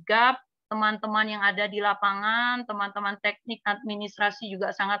dengan sigap teman-teman yang ada di lapangan, teman-teman teknik administrasi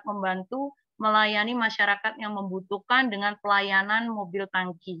juga sangat membantu melayani masyarakat yang membutuhkan dengan pelayanan mobil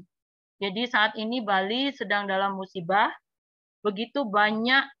tangki. Jadi saat ini Bali sedang dalam musibah, begitu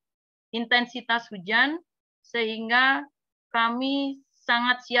banyak intensitas hujan, sehingga kami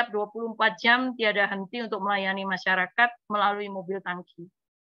sangat siap 24 jam tiada henti untuk melayani masyarakat melalui mobil tangki.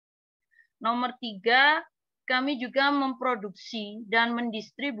 Nomor 3, kami juga memproduksi dan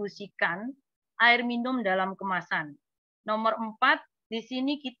mendistribusikan air minum dalam kemasan. Nomor 4, di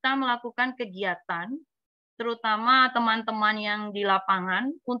sini kita melakukan kegiatan, terutama teman-teman yang di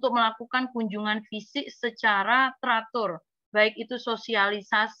lapangan, untuk melakukan kunjungan fisik secara teratur, baik itu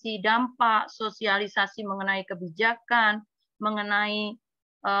sosialisasi dampak, sosialisasi mengenai kebijakan, mengenai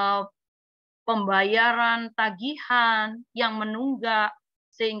pembayaran tagihan yang menunggak,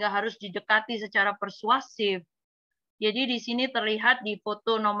 sehingga harus didekati secara persuasif. Jadi di sini terlihat di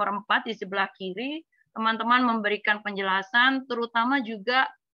foto nomor 4 di sebelah kiri, teman-teman memberikan penjelasan, terutama juga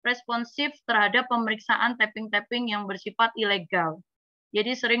responsif terhadap pemeriksaan tapping-tapping yang bersifat ilegal.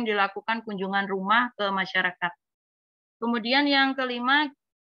 Jadi sering dilakukan kunjungan rumah ke masyarakat. Kemudian yang kelima,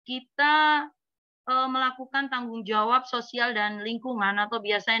 kita melakukan tanggung jawab sosial dan lingkungan atau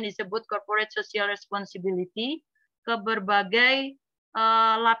biasa yang disebut corporate social responsibility ke berbagai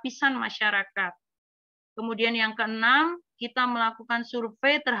lapisan masyarakat. Kemudian yang keenam, kita melakukan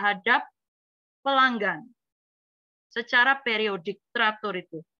survei terhadap pelanggan secara periodik, teratur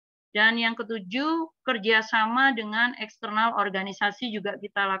itu. Dan yang ketujuh, kerjasama dengan eksternal organisasi juga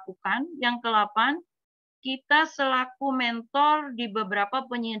kita lakukan. Yang ke-8, kita selaku mentor di beberapa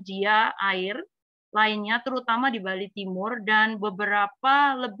penyedia air lainnya, terutama di Bali Timur, dan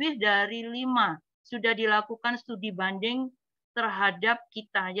beberapa lebih dari 5 sudah dilakukan studi banding terhadap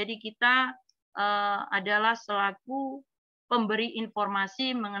kita. Jadi kita adalah selaku pemberi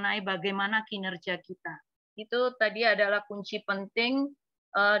informasi mengenai bagaimana kinerja kita. Itu tadi adalah kunci penting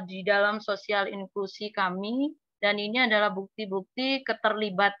di dalam sosial inklusi kami, dan ini adalah bukti-bukti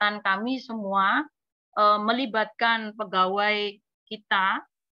keterlibatan kami semua melibatkan pegawai kita,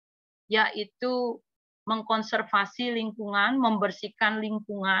 yaitu mengkonservasi lingkungan, membersihkan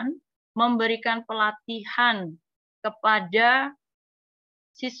lingkungan, memberikan pelatihan kepada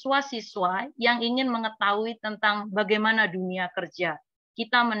siswa-siswa yang ingin mengetahui tentang bagaimana dunia kerja.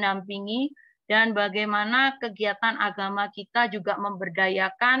 Kita mendampingi dan bagaimana kegiatan agama kita juga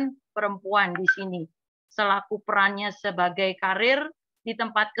memberdayakan perempuan di sini, selaku perannya sebagai karir di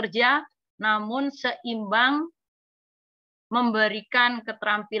tempat kerja, namun seimbang memberikan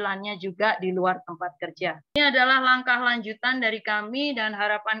keterampilannya juga di luar tempat kerja. Ini adalah langkah lanjutan dari kami, dan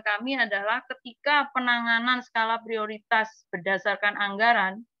harapan kami adalah ketika penanganan skala prioritas berdasarkan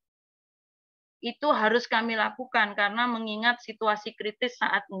anggaran, itu harus kami lakukan karena mengingat situasi kritis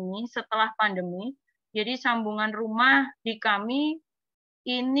saat ini setelah pandemi, jadi sambungan rumah di kami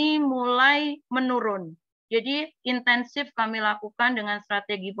ini mulai menurun. Jadi intensif kami lakukan dengan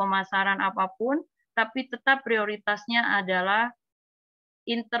strategi pemasaran apapun, tapi tetap prioritasnya adalah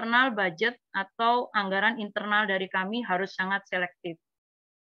internal budget atau anggaran internal dari kami harus sangat selektif.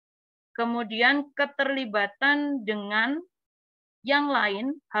 Kemudian keterlibatan dengan yang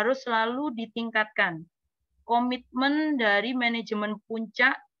lain harus selalu ditingkatkan. Komitmen dari manajemen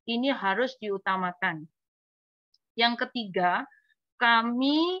puncak ini harus diutamakan. Yang ketiga,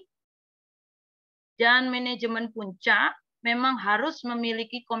 kami dan manajemen puncak memang harus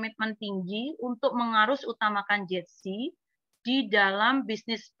memiliki komitmen tinggi untuk mengarus utamakan JETSI di dalam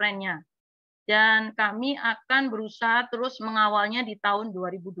bisnis plan-nya. Dan kami akan berusaha terus mengawalnya di tahun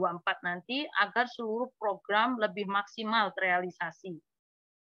 2024 nanti agar seluruh program lebih maksimal terrealisasi.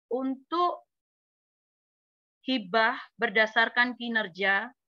 Untuk hibah berdasarkan kinerja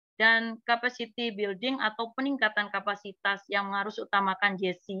dan capacity building atau peningkatan kapasitas yang harus utamakan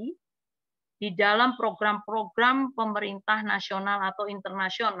JESI di dalam program-program pemerintah nasional atau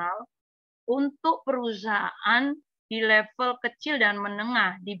internasional untuk perusahaan di level kecil dan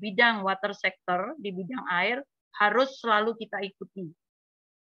menengah di bidang water sector, di bidang air, harus selalu kita ikuti.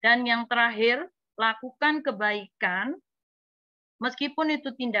 Dan yang terakhir, lakukan kebaikan, meskipun itu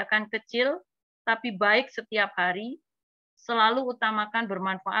tindakan kecil, tapi baik setiap hari, selalu utamakan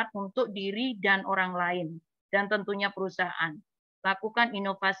bermanfaat untuk diri dan orang lain, dan tentunya perusahaan. Lakukan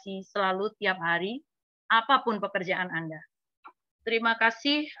inovasi selalu tiap hari, apapun pekerjaan Anda. Terima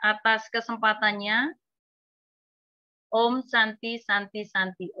kasih atas kesempatannya. Om Santi Santi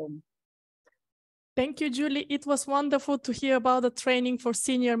Santi Om. Thank you, Julie. It was wonderful to hear about the training for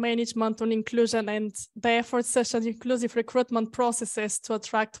senior management on inclusion and the efforts such as inclusive recruitment processes to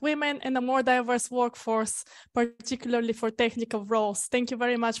attract women and a more diverse workforce, particularly for technical roles. Thank you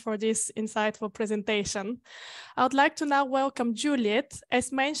very much for this insightful presentation. I would like to now welcome Juliet.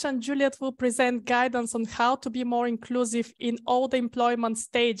 As mentioned, Juliet will present guidance on how to be more inclusive in all the employment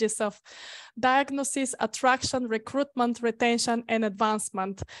stages of diagnosis, attraction, recruitment, retention, and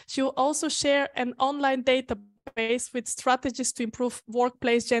advancement. She will also share an online database with strategies to improve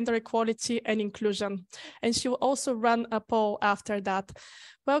workplace gender equality and inclusion. And she will also run a poll after that.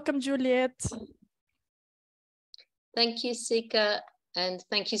 Welcome, Juliet. Thank you, Sika, and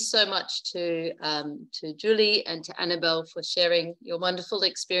thank you so much to Julie and to Annabelle for sharing your wonderful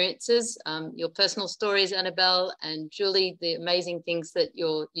experiences, your personal stories, Annabelle, and Julie, the amazing things that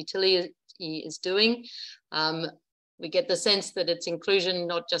your utility is doing. We get the sense that it's inclusion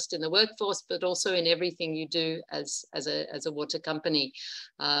not just in the workforce, but also in everything you do as a water company,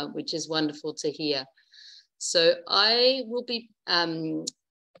 which is wonderful to hear. So I will be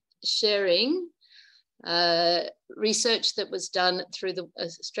sharing research that was done through the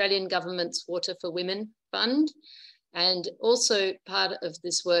Australian Government's Water for Women Fund. And also part of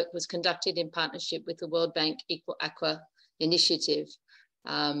this work was conducted in partnership with the World Bank Equitable initiative.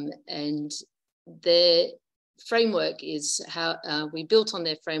 And their framework is how we built on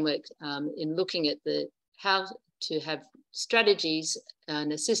their framework in looking at how to have strategies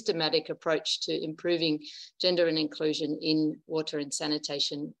and a systematic approach to improving gender and inclusion in water and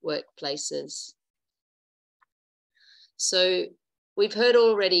sanitation workplaces. So we've heard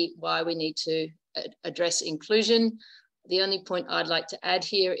already why we need to address inclusion. The only point I'd like to add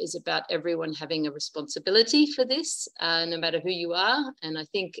here is about everyone having a responsibility for this, no matter who you are. And I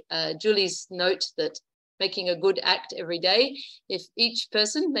think Julie's note that making a good act every day, if each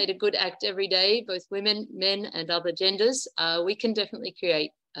person made a good act every day, both women, men, and other genders, we can definitely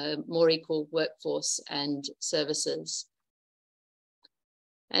create a more equal workforce and services.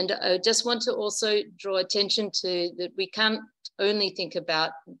 And I just want to also draw attention to that we can't only think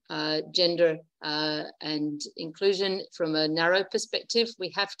about gender and inclusion from a narrow perspective.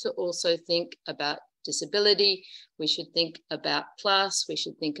 We have to also think about disability. We should think about class. We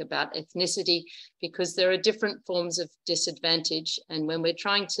should think about ethnicity, because there are different forms of disadvantage. And when we're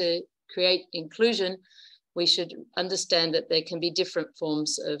trying to create inclusion, we should understand that there can be different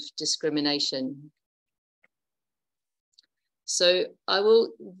forms of discrimination. So I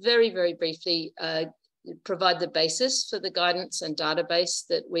will very, very briefly provide the basis for the guidance and database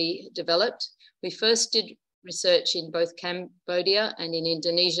that we developed. We first did research in both Cambodia and in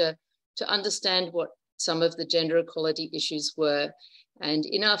Indonesia to understand what some of the gender equality issues were. And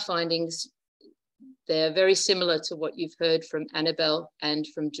in our findings, they're very similar to what you've heard from Annabelle and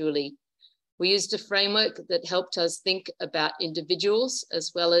from Julie. We used a framework that helped us think about individuals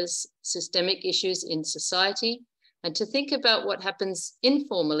as well as systemic issues in society, and to think about what happens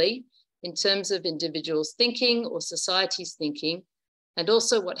informally in terms of individuals' thinking or society's thinking, and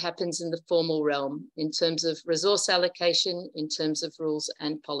also what happens in the formal realm in terms of resource allocation, in terms of rules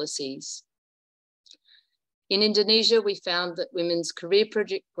and policies. In Indonesia, we found that women's career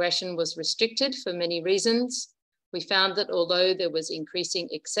progression was restricted for many reasons. We found that although there was increasing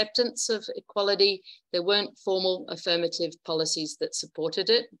acceptance of equality, there weren't formal affirmative policies that supported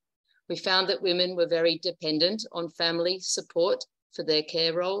it. We found that women were very dependent on family support for their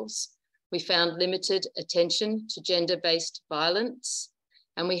care roles. We found limited attention to gender-based violence.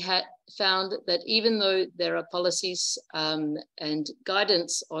 And we found that even though there are policies and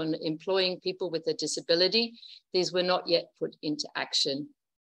guidance on employing people with a disability, these were not yet put into action.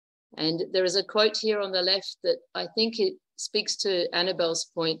 And there is a quote here on the left that I think it speaks to Annabelle's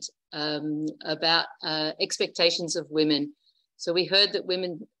point about expectations of women. So we heard that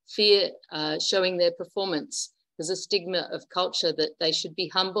women fear showing their performance. There's a stigma of culture that they should be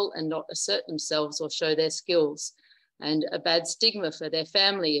humble and not assert themselves or show their skills. and a bad stigma for their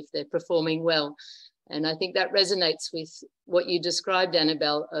family if they're performing well. And I think that resonates with what you described,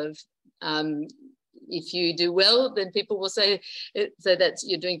 Annabelle, of if you do well, then people will say that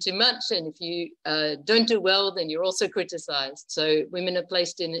you're doing too much. And if you don't do well, then you're also criticized. So women are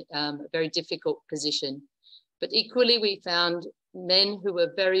placed in a very difficult position. But equally, we found men who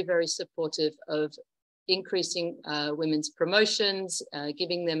were very, very supportive of increasing women's promotions,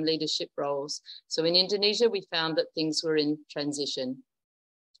 giving them leadership roles. So in Indonesia, we found that things were in transition.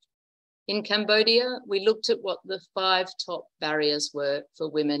 In Cambodia, we looked at what the 5 top barriers were for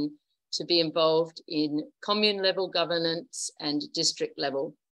women to be involved in commune level governance and district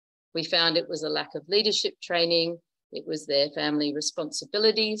level. We found it was a lack of leadership training, it was their family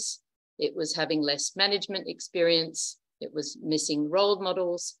responsibilities, it was having less management experience, it was missing role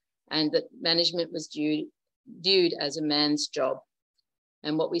models, and that management was viewed as a man's job.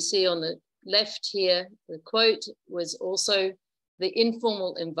 And what we see on the left here, the quote, was also the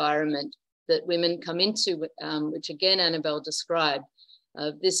informal environment that women come into, which again, Annabelle described.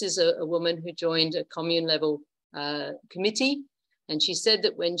 This is a woman who joined a commune level committee. And she said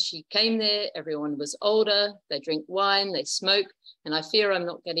that when she came there, everyone was older, they drink wine, they smoke, and I fear I'm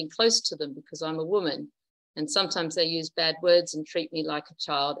not getting close to them because I'm a woman. And sometimes they use bad words and treat me like a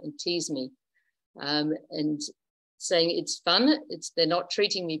child and tease me. And saying it's fun, they're not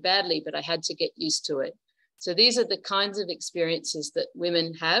treating me badly, but I had to get used to it. So these are the kinds of experiences that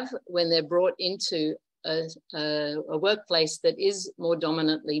women have when they're brought into a workplace that is more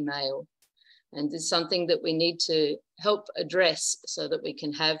dominantly male. And it's something that we need to help address so that we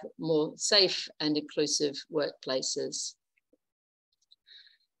can have more safe and inclusive workplaces.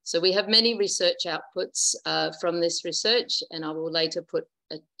 So we have many research outputs from this research, and I will later put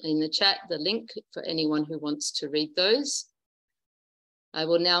in the chat the link for anyone who wants to read those. I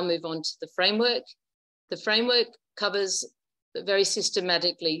will now move on to the framework. The framework covers very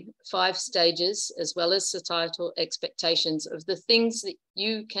systematically 5 stages, as well as societal expectations of the things that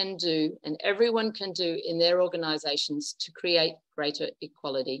you can do and everyone can do in their organizations to create greater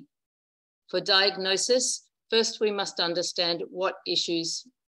equality. For diagnosis, first we must understand what issues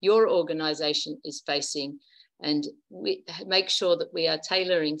your organization is facing, and we make sure that we are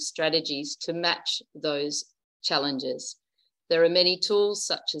tailoring strategies to match those challenges. There are many tools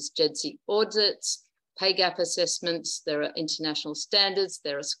such as GEDSI audits, pay gap assessments, there are international standards,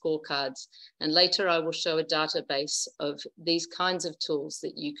 there are scorecards, and later I will show a database of these kinds of tools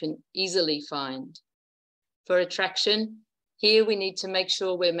that you can easily find. For attraction, here we need to make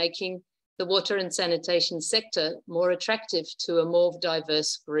sure we're making the water and sanitation sector more attractive to a more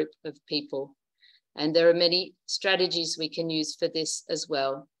diverse group of people. And there are many strategies we can use for this as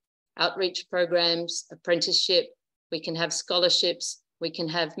well. Outreach programs, apprenticeship, we can have scholarships, we can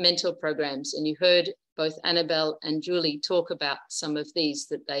have mentor programs. And you heard both Annabelle and Julie talk about some of these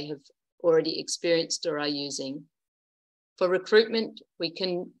that they have already experienced or are using. For recruitment, we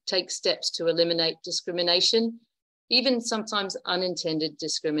can take steps to eliminate discrimination, even sometimes unintended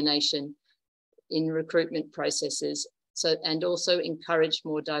discrimination in recruitment processes, and also encourage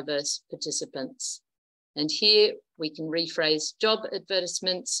more diverse participants. And here we can rephrase job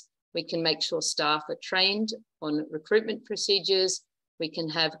advertisements, we can make sure staff are trained on recruitment procedures, we can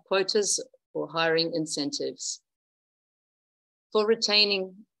have quotas or hiring incentives. For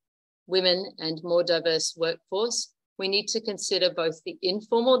retaining women and more diverse workforce, we need to consider both the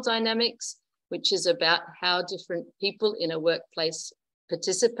informal dynamics, which is about how different people in a workplace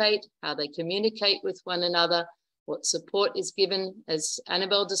participate, how they communicate with one another, what support is given, as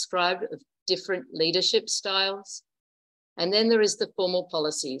Annabelle described, of different leadership styles. And then there is the formal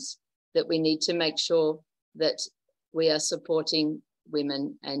policies that we need to make sure that we are supporting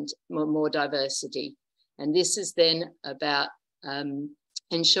women and more diversity. And this is then about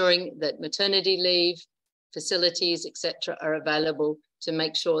ensuring that maternity leave, facilities, etc., are available to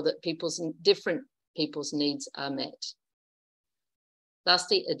make sure that different people's needs are met.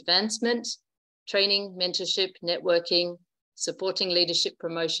 Lastly, advancement, training, mentorship, networking, supporting leadership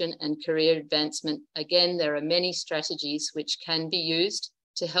promotion and career advancement. Again, there are many strategies which can be used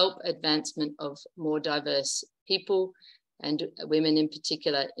to help advancement of more diverse people and women in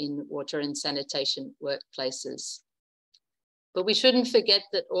particular in water and sanitation workplaces. But we shouldn't forget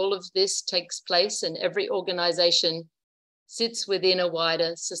that all of this takes place and every organization sits within a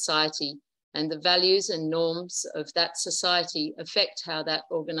wider society, and the values and norms of that society affect how that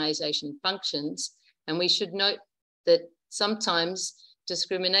organization functions. And we should note that sometimes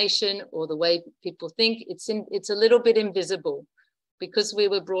discrimination or the way people think, it's a little bit invisible because we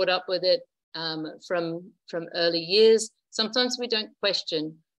were brought up with it from early years. Sometimes we don't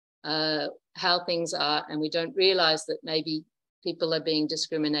question how things are, and we don't realize that maybe people are being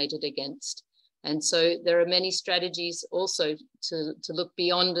discriminated against. And so there are many strategies also to look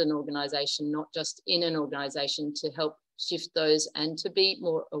beyond an organization, not just in an organization, to help shift those and to be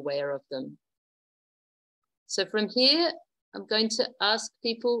more aware of them. So from here, I'm going to ask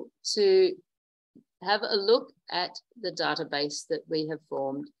people to have a look at the database that we have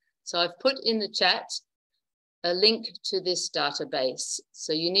formed. So I've put in the chat a link to this database.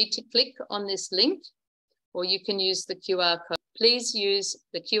 So you need to click on this link, or you can use the QR code. Please use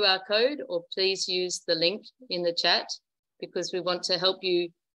the QR code, or please use the link in the chat, because we want to help you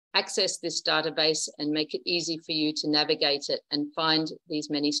access this database and make it easy for you to navigate it and find these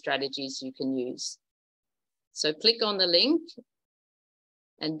many strategies you can use. So click on the link,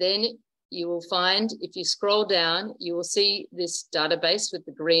 and then you will find, if you scroll down, you will see this database with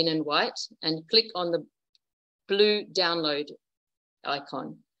the green and white, and click on the blue download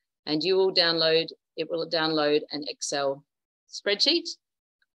icon, and you will download, it will download an Excel spreadsheet.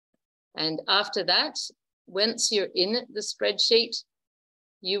 And after that, once you're in the spreadsheet,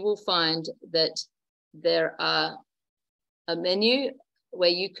 you will find that there are a menu where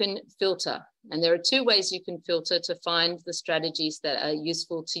you can filter. And there are two ways you can filter to find the strategies that are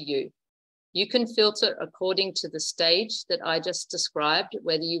useful to you. You can filter according to the stage that I just described,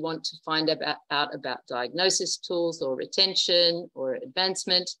 whether you want to find out about diagnosis tools or retention or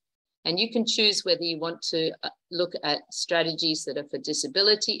advancement. And you can choose whether you want to look at strategies that are for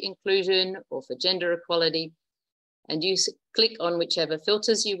disability inclusion or for gender equality. And you click on whichever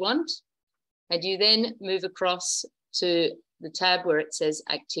filters you want. And you then move across to the tab where it says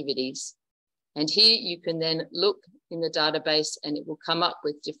activities. And here you can then look in the database, and it will come up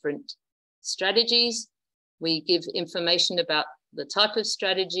with different strategies. We give information about the type of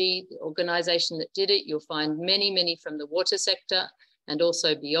strategy, the organization that did it. You'll find many, many from the water sector and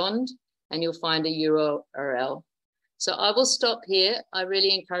also beyond, and you'll find a URL. So I will stop here. I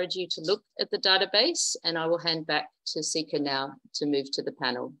really encourage you to look at the database, and I will hand back to Sika now to move to the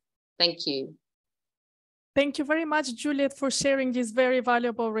panel. Thank you. Thank you very much, Juliet, for sharing these very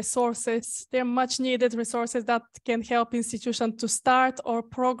valuable resources. They're much needed resources that can help institutions to start or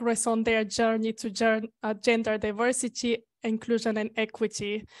progress on their journey to gender diversity, inclusion, and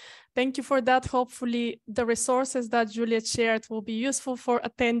equity. Thank you for that. Hopefully the resources that Juliet shared will be useful for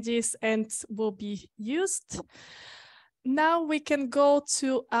attendees and will be used. Now we can go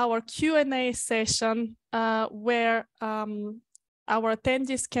to our Q&A session where our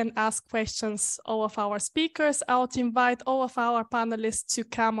attendees can ask questions of our speakers. I would invite all of our panelists to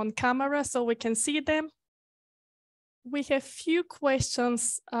come on camera so we can see them. We have few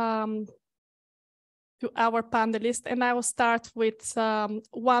questions to our panelists, and I will start with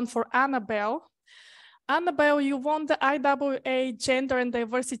one for Annabelle. Annabelle, you won the IWA Gender and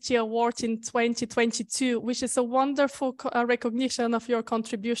Diversity Award in 2022, which is a wonderful recognition of your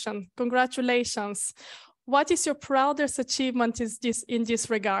contribution. Congratulations. What is your proudest achievement in these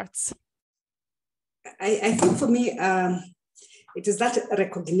regards? I think for me, it is that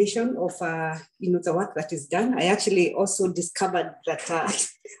recognition of the work that is done. I actually also discovered that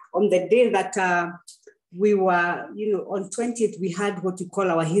on the day that we were, on 20th, we had what we call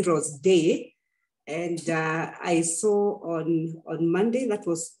our Heroes Day. And I saw on Monday, that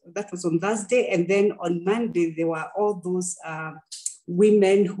was on Thursday, and then on Monday, there were all those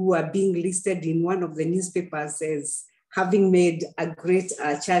women who are being listed in one of the newspapers as having made a great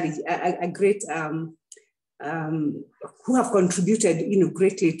challenge, who have contributed,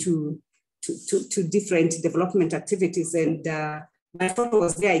 greatly to different development activities. And my photo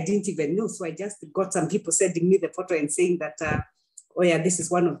was there. I didn't even know, so I just got some people sending me the photo and saying that, oh yeah, this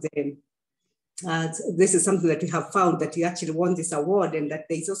is one of them. This is something that we have found, that you actually won this award, and that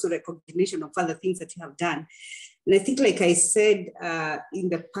there is also recognition of other things that you have done. And I think, like I said in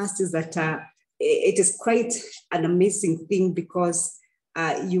the past, is that it is quite an amazing thing, because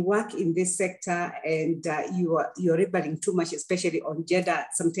you work in this sector and you're rebelling too much, especially on gender.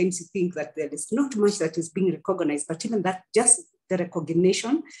 Sometimes you think that there is not much that is being recognized, but even that, just the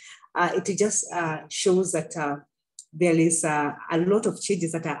recognition, it just shows that there is a lot of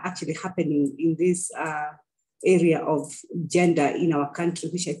changes that are actually happening in this area of gender in our country,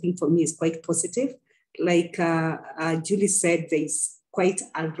 which I think for me is quite positive. Like Julie said, there's quite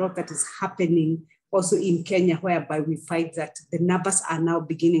a lot that is happening also in Kenya, whereby we find that the numbers are now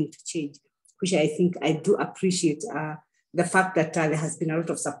beginning to change, which I think I do appreciate the fact that there has been a lot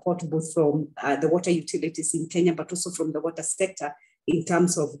of support, both from the water utilities in Kenya, but also from the water sector in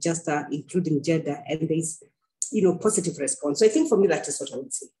terms of just including gender, and there's positive response. So I think for me, that is what I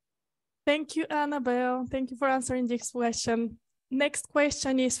would say. Thank you, Annabelle. Thank you for answering this question. Next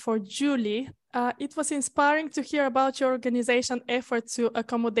question is for Julie. It was inspiring to hear about your organization effort to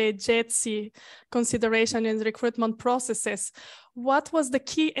accommodate JETSI consideration in recruitment processes. What was the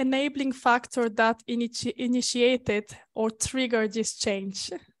key enabling factor that initiated or triggered this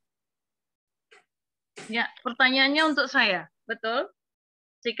change? Ya, pertanyaannya untuk saya, betul,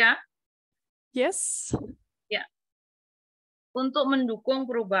 Sika? Yes. Ya, untuk mendukung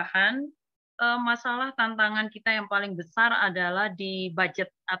perubahan, masalah tantangan kita yang paling besar adalah di budget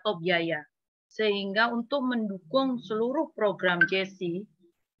atau biaya. Sehingga untuk mendukung seluruh program JETSI,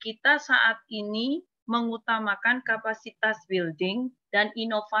 kita saat ini mengutamakan kapasitas building dan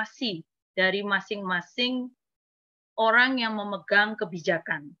inovasi dari masing-masing orang yang memegang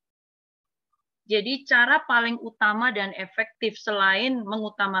kebijakan. Jadi cara paling utama dan efektif selain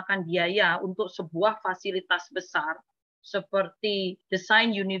mengutamakan biaya untuk sebuah fasilitas besar, seperti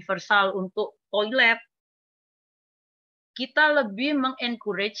desain universal untuk toilet, kita lebih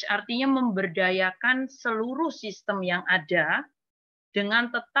mengencourage, artinya memberdayakan seluruh sistem yang ada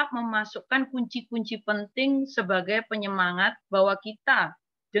dengan tetap memasukkan kunci-kunci penting sebagai penyemangat bahwa kita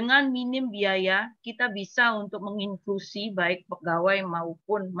dengan minim biaya kita bisa untuk menginklusi baik pegawai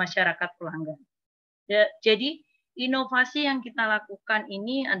maupun masyarakat pelanggan. Jadi inovasi yang kita lakukan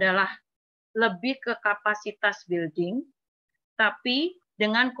ini adalah lebih ke kapasitas building, tapi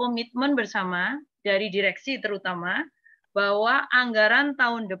dengan komitmen bersama dari direksi terutama, bahwa anggaran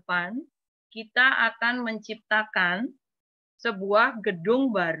tahun depan kita akan menciptakan sebuah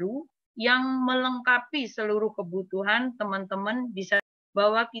gedung baru yang melengkapi seluruh kebutuhan teman-teman, bisa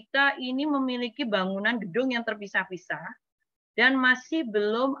bahwa kita ini memiliki bangunan gedung yang terpisah-pisah dan masih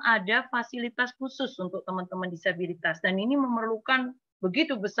belum ada fasilitas khusus untuk teman-teman disabilitas, dan ini memerlukan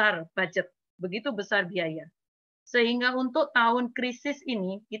begitu besar budget, begitu besar biaya. Sehingga untuk tahun krisis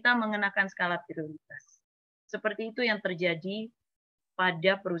ini kita mengenakan skala prioritas. Seperti itu yang terjadi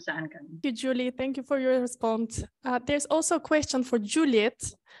pada perusahaan kami. Thank you, Julie. Thank you for your response. There's also a question for Juliet.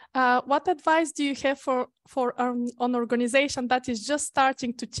 What advice do you have for an organization that is just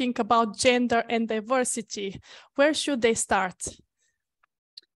starting to think about gender and diversity? Where should they start?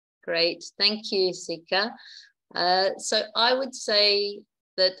 Great. Thank you, Sika. So I would say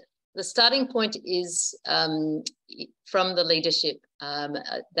that the starting point is from the leadership.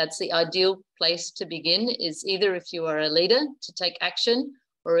 That's the ideal place to begin, is either if you are a leader to take action,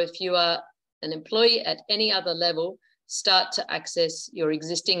 or if you are an employee at any other level, start to access your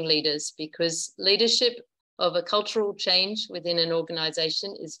existing leaders, because leadership of a cultural change within an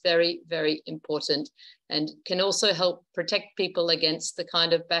organization is very, very important and can also help protect people against the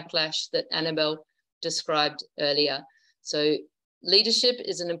kind of backlash that Annabelle described earlier. So leadership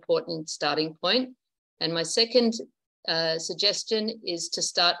is an important starting point. And my second suggestion is to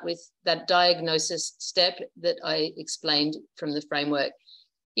start with that diagnosis step that I explained from the framework.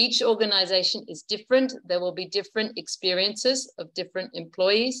 Each organization is different. There will be different experiences of different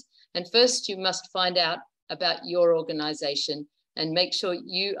employees. And first, you must find out about your organization and make sure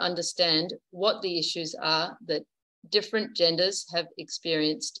you understand what the issues are that different genders have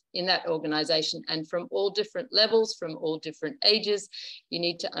experienced in that organization, and from all different levels, from all different ages. You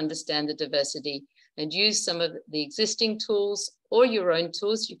need to understand the diversity and use some of the existing tools or your own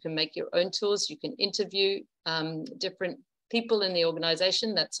tools. You can make your own tools. You can interview different people in the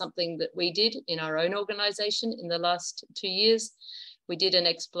organization. That's something that we did in our own organization in the last 2 years. We did an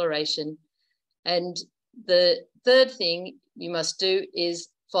exploration. And the third thing you must do is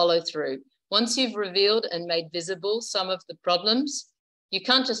follow through. Once you've revealed and made visible some of the problems, you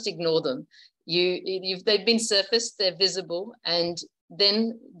can't just ignore them. They've been surfaced, they're visible, and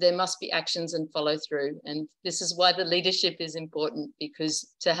then there must be actions and follow through. And this is why the leadership is important,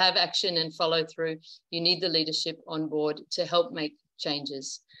 because to have action and follow through, you need the leadership on board to help make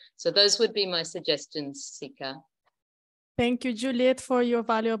changes. So those would be my suggestions, Sika. Thank you, Juliet, for your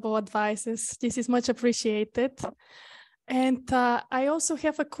valuable advices. This is much appreciated. And I also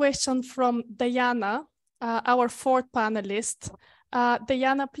have a question from Diana, our fourth panelist.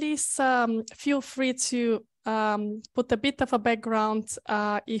 Diana, please feel free to put a bit of a background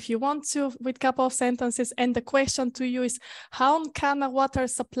if you want to, with a couple of sentences. And the question to you is, how can a water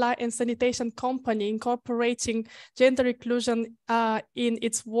supply and sanitation company incorporating gender inclusion in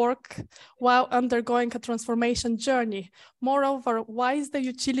its work while undergoing a transformation journey? Moreover, why is the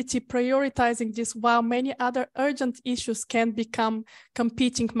utility prioritizing this while many other urgent issues can become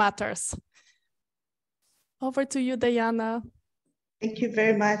competing matters? Over to you, Diana. Thank you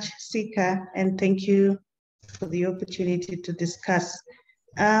very much, Sika, and thank you for the opportunity to discuss.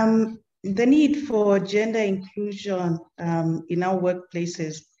 The need for gender inclusion in our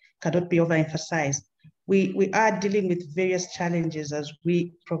workplaces cannot be overemphasized. we are dealing with various challenges as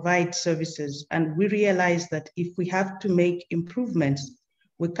we provide services. And we realize that if we have to make improvements,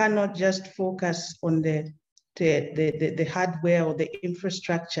 we cannot just focus on the hardware or the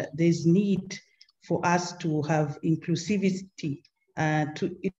infrastructure. There's need for us to have inclusivity.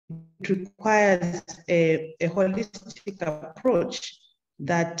 It requires a holistic approach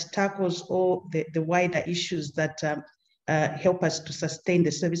that tackles all the wider issues that help us to sustain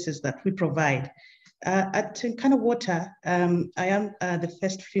the services that we provide. At Turkana Water, I am the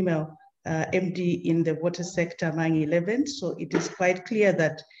first female MD in the water sector among 11, so it is quite clear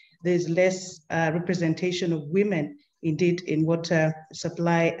that there's less representation of women indeed in water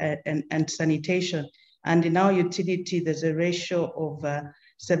supply and sanitation. And in our utility, there's a ratio of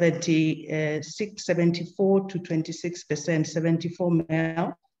 74 to 26%, 74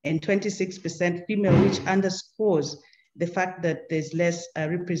 male and 26% female, which underscores the fact that there's less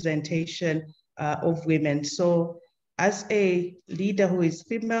representation of women. So as a leader who is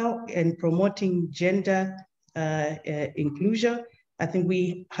female and promoting gender inclusion, I think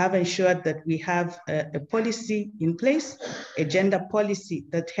we have ensured that we have a policy in place, a gender policy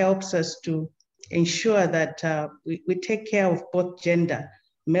that helps us to ensure that we take care of both gender,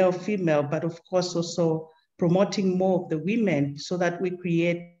 male, female, but of course also promoting more of the women so that we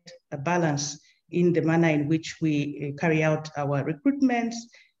create a balance in the manner in which we carry out our recruitments,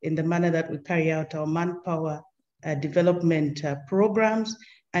 in the manner that we carry out our manpower development programs.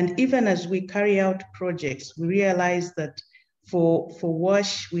 And even as we carry out projects, we realize that for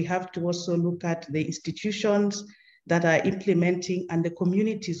WASH, we have to also look at the institutions that are implementing and the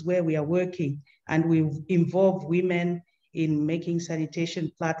communities where we are working. And we involve women in making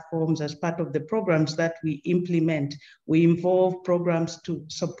sanitation platforms as part of the programs that we implement. We involve programs to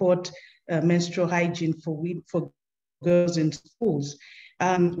support menstrual hygiene for girls in schools.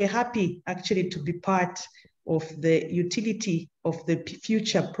 We're happy actually to be part of the utility of the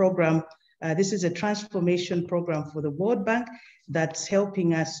Future program. This is a transformation program for the World Bank that's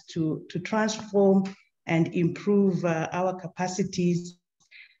helping us to transform and improve our capacities,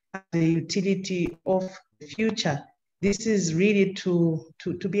 the utility of the future. This is really to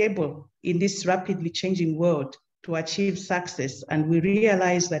be able, in this rapidly changing world, to achieve success. And we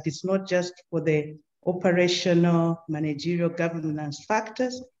realize that it's not just for the operational, managerial governance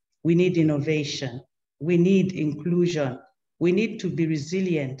factors. We need innovation. We need inclusion. We need to be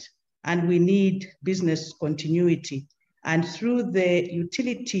resilient. And we need business continuity. And through the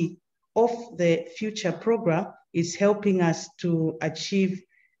utility of the Future program is helping us to achieve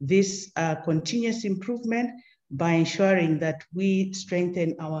this continuous improvement by ensuring that we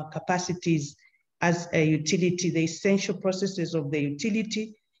strengthen our capacities as a utility, the essential processes of the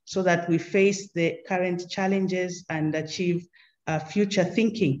utility, so that we face the current challenges and achieve future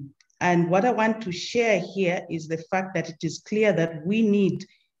thinking. And what I want to share here is the fact that it is clear that we need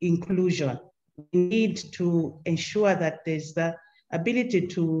inclusion. We need to ensure that there's the ability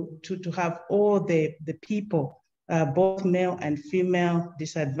to have all the people, both male and female,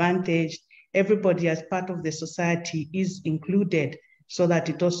 disadvantaged, everybody as part of the society is included, so that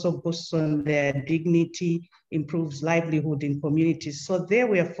it also boosts on their dignity, improves livelihood in communities. So there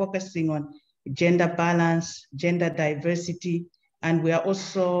we are focusing on gender balance, gender diversity, and we are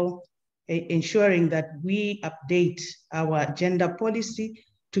also ensuring that we update our gender policy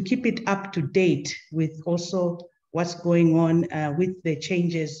to keep it up to date with also what's going on with the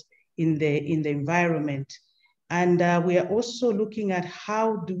changes in the environment. And we are also looking at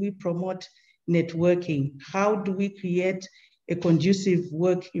how do we promote networking? How do we create a conducive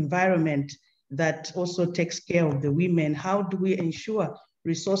work environment that also takes care of the women? How do we ensure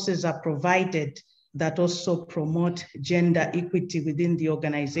resources are provided that also promote gender equity within the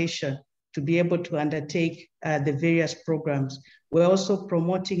organization to be able to undertake the various programs? We're also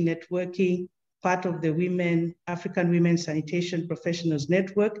promoting networking, part of the African Women Sanitation Professionals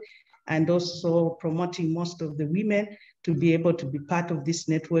Network, and also promoting most of the women to be able to be part of this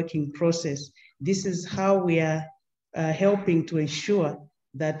networking process. This is how we are helping to ensure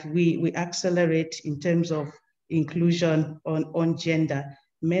that we accelerate in terms of inclusion on gender,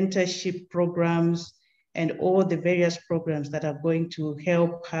 mentorship programs, and all the various programs that are going to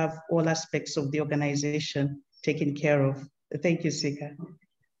help have all aspects of the organization taken care of. Thank you, Sika.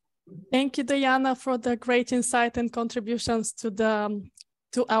 Thank you, Diana, for the great insight and contributions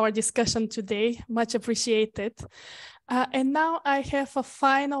to our discussion today. Much appreciated. And now I have a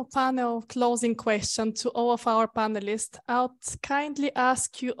final panel closing question to all of our panelists. I'll kindly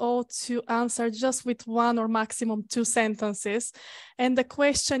ask you all to answer just with one or maximum 2 sentences. And the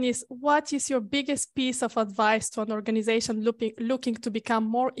question is, what is your biggest piece of advice to an organization looking to become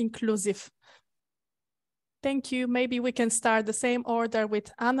more inclusive? Thank you. Maybe we can start the same order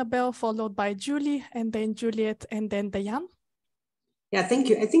with Annabelle, followed by Julie, and then Juliet, and then Diane. Yeah, thank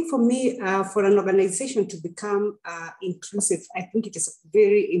you. I think for me, for an organization to become inclusive, I think it is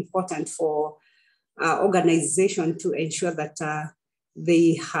very important for organization to ensure that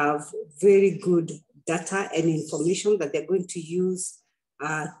they have very good data and information that they're going to use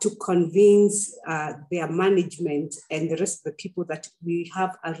to convince their management and the rest of the people that we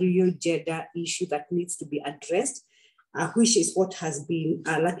have a real gender issue that needs to be addressed, which is what has been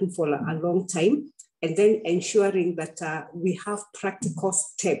lacking for a long time. And then ensuring that we have practical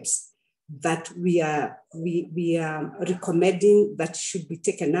steps that we are recommending that should be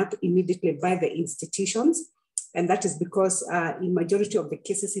taken up immediately by the institutions. And that is because in majority of the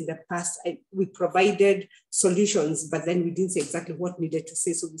cases in the past, we provided solutions, but then we didn't say exactly what needed to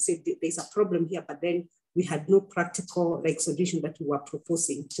say. So we said there's a problem here, but then we had no practical solution that we were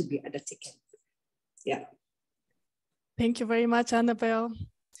proposing to be undertaken. Yeah. Thank you very much, Annabelle.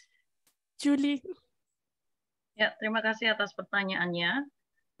 Julie. Ya, terima kasih atas pertanyaannya.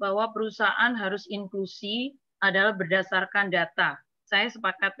 Bahwa perusahaan harus inklusi adalah berdasarkan data. Saya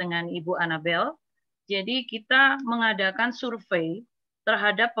sepakat dengan Ibu Annabelle. Jadi kita mengadakan survei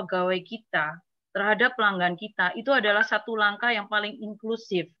terhadap pegawai kita, terhadap pelanggan kita, itu adalah satu langkah yang paling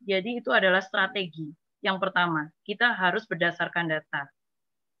inklusif. Jadi itu adalah strategi. Yang pertama, kita harus berdasarkan data.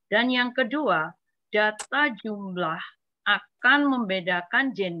 Dan yang kedua, data jumlah akan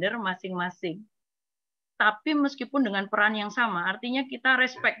membedakan gender masing-masing. Tapi meskipun dengan peran yang sama, artinya kita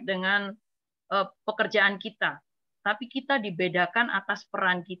respect dengan pekerjaan kita, tapi kita dibedakan atas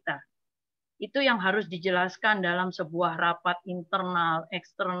peran kita. Itu yang harus dijelaskan dalam sebuah rapat internal,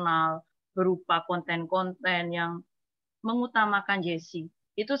 eksternal, berupa konten-konten yang mengutamakan GESI.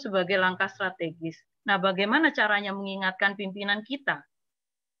 Itu sebagai langkah strategis. Nah, bagaimana caranya mengingatkan pimpinan kita?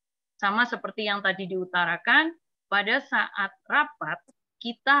 Sama seperti yang tadi diutarakan, pada saat rapat,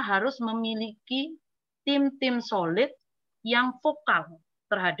 kita harus memiliki tim-tim solid yang vokal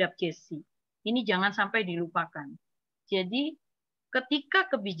terhadap GESI. Ini jangan sampai dilupakan. Jadi ketika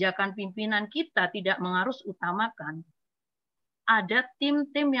kebijakan pimpinan kita tidak mengarus utamakan, ada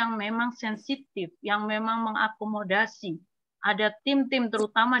tim-tim yang memang sensitif, yang memang mengakomodasi. Ada tim-tim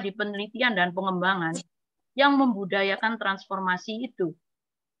terutama di penelitian dan pengembangan yang membudayakan transformasi itu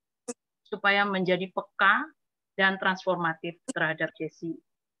supaya menjadi peka dan transformatif terhadap GESI.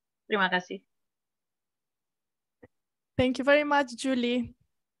 Terima kasih. Thank you very much, Julie.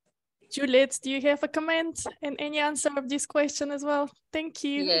 Juliet, do you have a comment and any answer of this question as well? Thank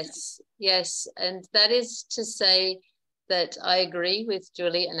you. Yes. And that is to say that I agree with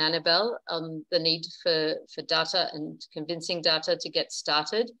Julie and Annabelle on the need for data and convincing data to get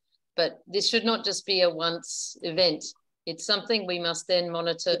started. But this should not just be a once event. It's something we must then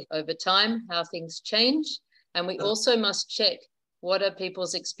monitor over time, how things change. And we also must check what are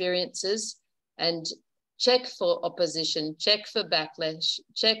people's experiences and check for opposition, check for backlash,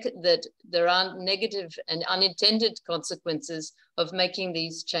 check that there aren't negative and unintended consequences of making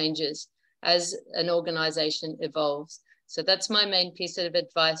these changes as an organization evolves. So that's my main piece of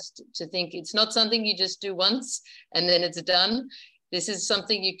advice, to think it's not something you just do once and then it's done. This is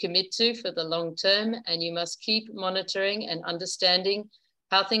something you commit to for the long term, and you must keep monitoring and understanding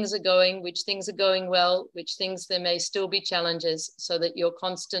how things are going, which things are going well, which things there may still be challenges, so that you're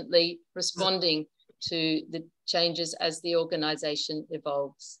constantly responding to the changes as the organization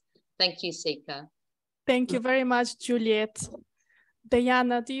evolves. Thank you, Sika. Thank you very much, Juliet.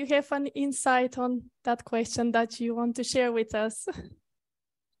 Diana, do you have an insight on that question that you want to share with us?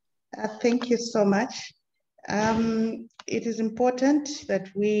 Thank you so much. It is important that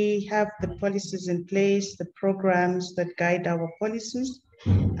we have the policies in place, the programs that guide our policies,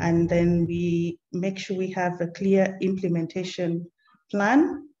 and then we make sure we have a clear implementation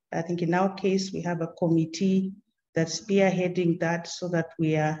plan. I think in our case, we have a committee that's spearheading that, so that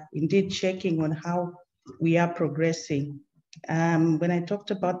we are indeed checking on how we are progressing. When I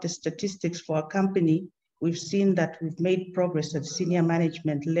talked about the statistics for our company, we've seen that we've made progress at senior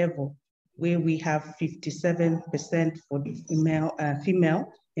management level, where we have 57% for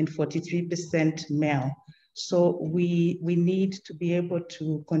female and 43% male. So we need to be able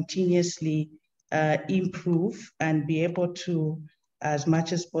to continuously improve and be able to, as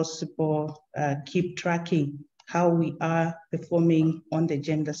much as possible, keep tracking how we are performing on the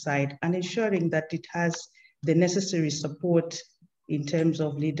gender side, and ensuring that it has the necessary support in terms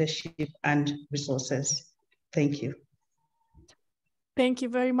of leadership and resources. Thank you. Thank you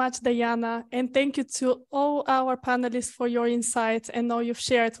very much, Diana. And thank you to all our panelists for your insights and all you've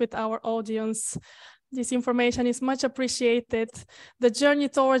shared with our audience. This information is much appreciated. The journey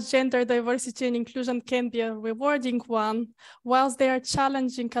towards gender diversity and inclusion can be a rewarding one, whilst they are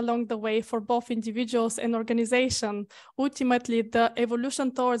challenging along the way for both individuals and organizations. Ultimately, the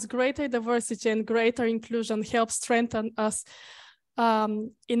evolution towards greater diversity and greater inclusion helps strengthen us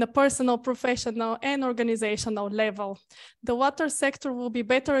in a personal, professional, and organizational level. The water sector will be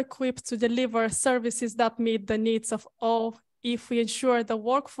better equipped to deliver services that meet the needs of all if we ensure the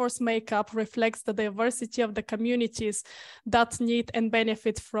workforce makeup reflects the diversity of the communities that need and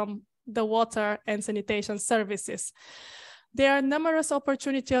benefit from the water and sanitation services. There are numerous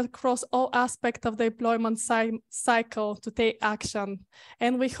opportunities across all aspects of the employment cycle to take action.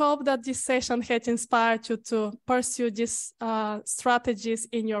 And we hope that this session has inspired you to pursue these strategies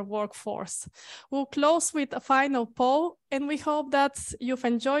in your workforce. We'll close with a final poll, and we hope that you've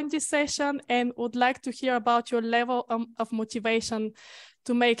enjoyed this session and would like to hear about your level of motivation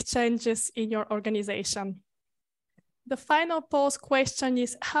to make changes in your organization. The final poll question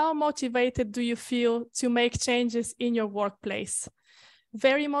is, how motivated do you feel to make changes in your workplace?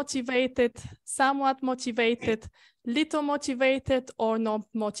 Very motivated, somewhat motivated, little motivated, or not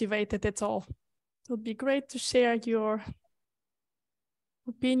motivated at all? It would be great to share your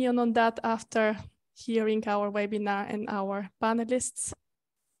opinion on that after hearing our webinar and our panelists.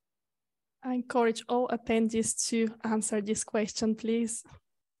 I encourage all attendees to answer this question, please.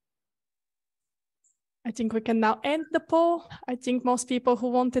 I think we can now end the poll. I think most people who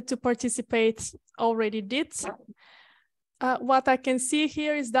wanted to participate already did. What I can see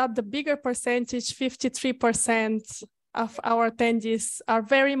here is that the bigger percentage, 53% of our attendees are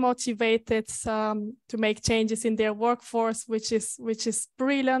very motivated to make changes in their workforce, which is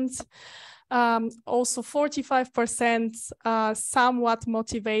brilliant. Also 45% somewhat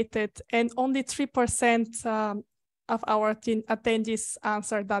motivated, and only 3% of our attendees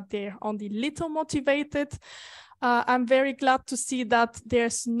answered that they're only little motivated. I'm very glad to see that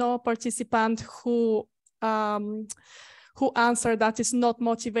there's no participant who answered that is not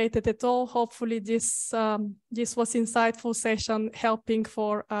motivated at all. Hopefully this was insightful session helping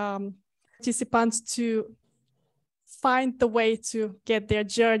for participants to find the way to get their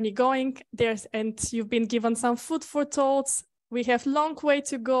journey going. And you've been given some food for thoughts. We have a long way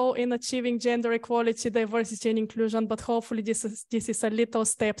to go in achieving gender equality, diversity, and inclusion, but hopefully this is a little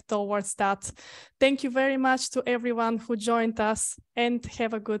step towards that. Thank you very much to everyone who joined us, and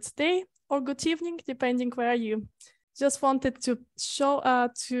have a good day or good evening, depending where you. Just wanted to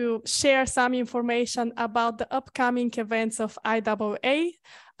share some information about the upcoming events of IWA.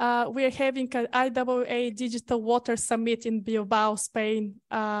 We're having an IWA Digital Water Summit in Bilbao, Spain,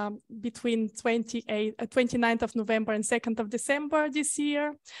 between 29th of November and 2nd of December this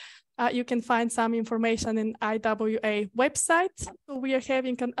year. You can find some information in IWA website. We are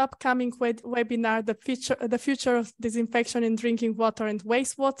having an upcoming webinar, the future of disinfection in drinking water and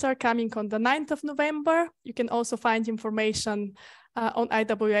wastewater, coming on the 9th of November. You can also find information on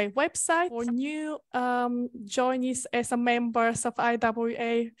IWA website. For new joinees as a members of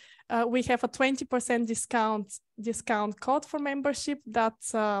IWA, we have a 20% discount code for membership that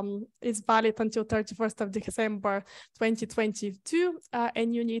is valid until 31st of December 2022,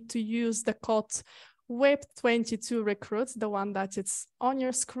 and you need to use the code WEB22recruits, the one that is on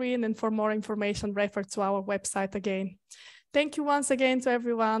your screen, and for more information refer to our website again. Thank you once again to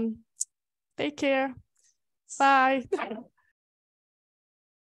everyone. Take care. Bye.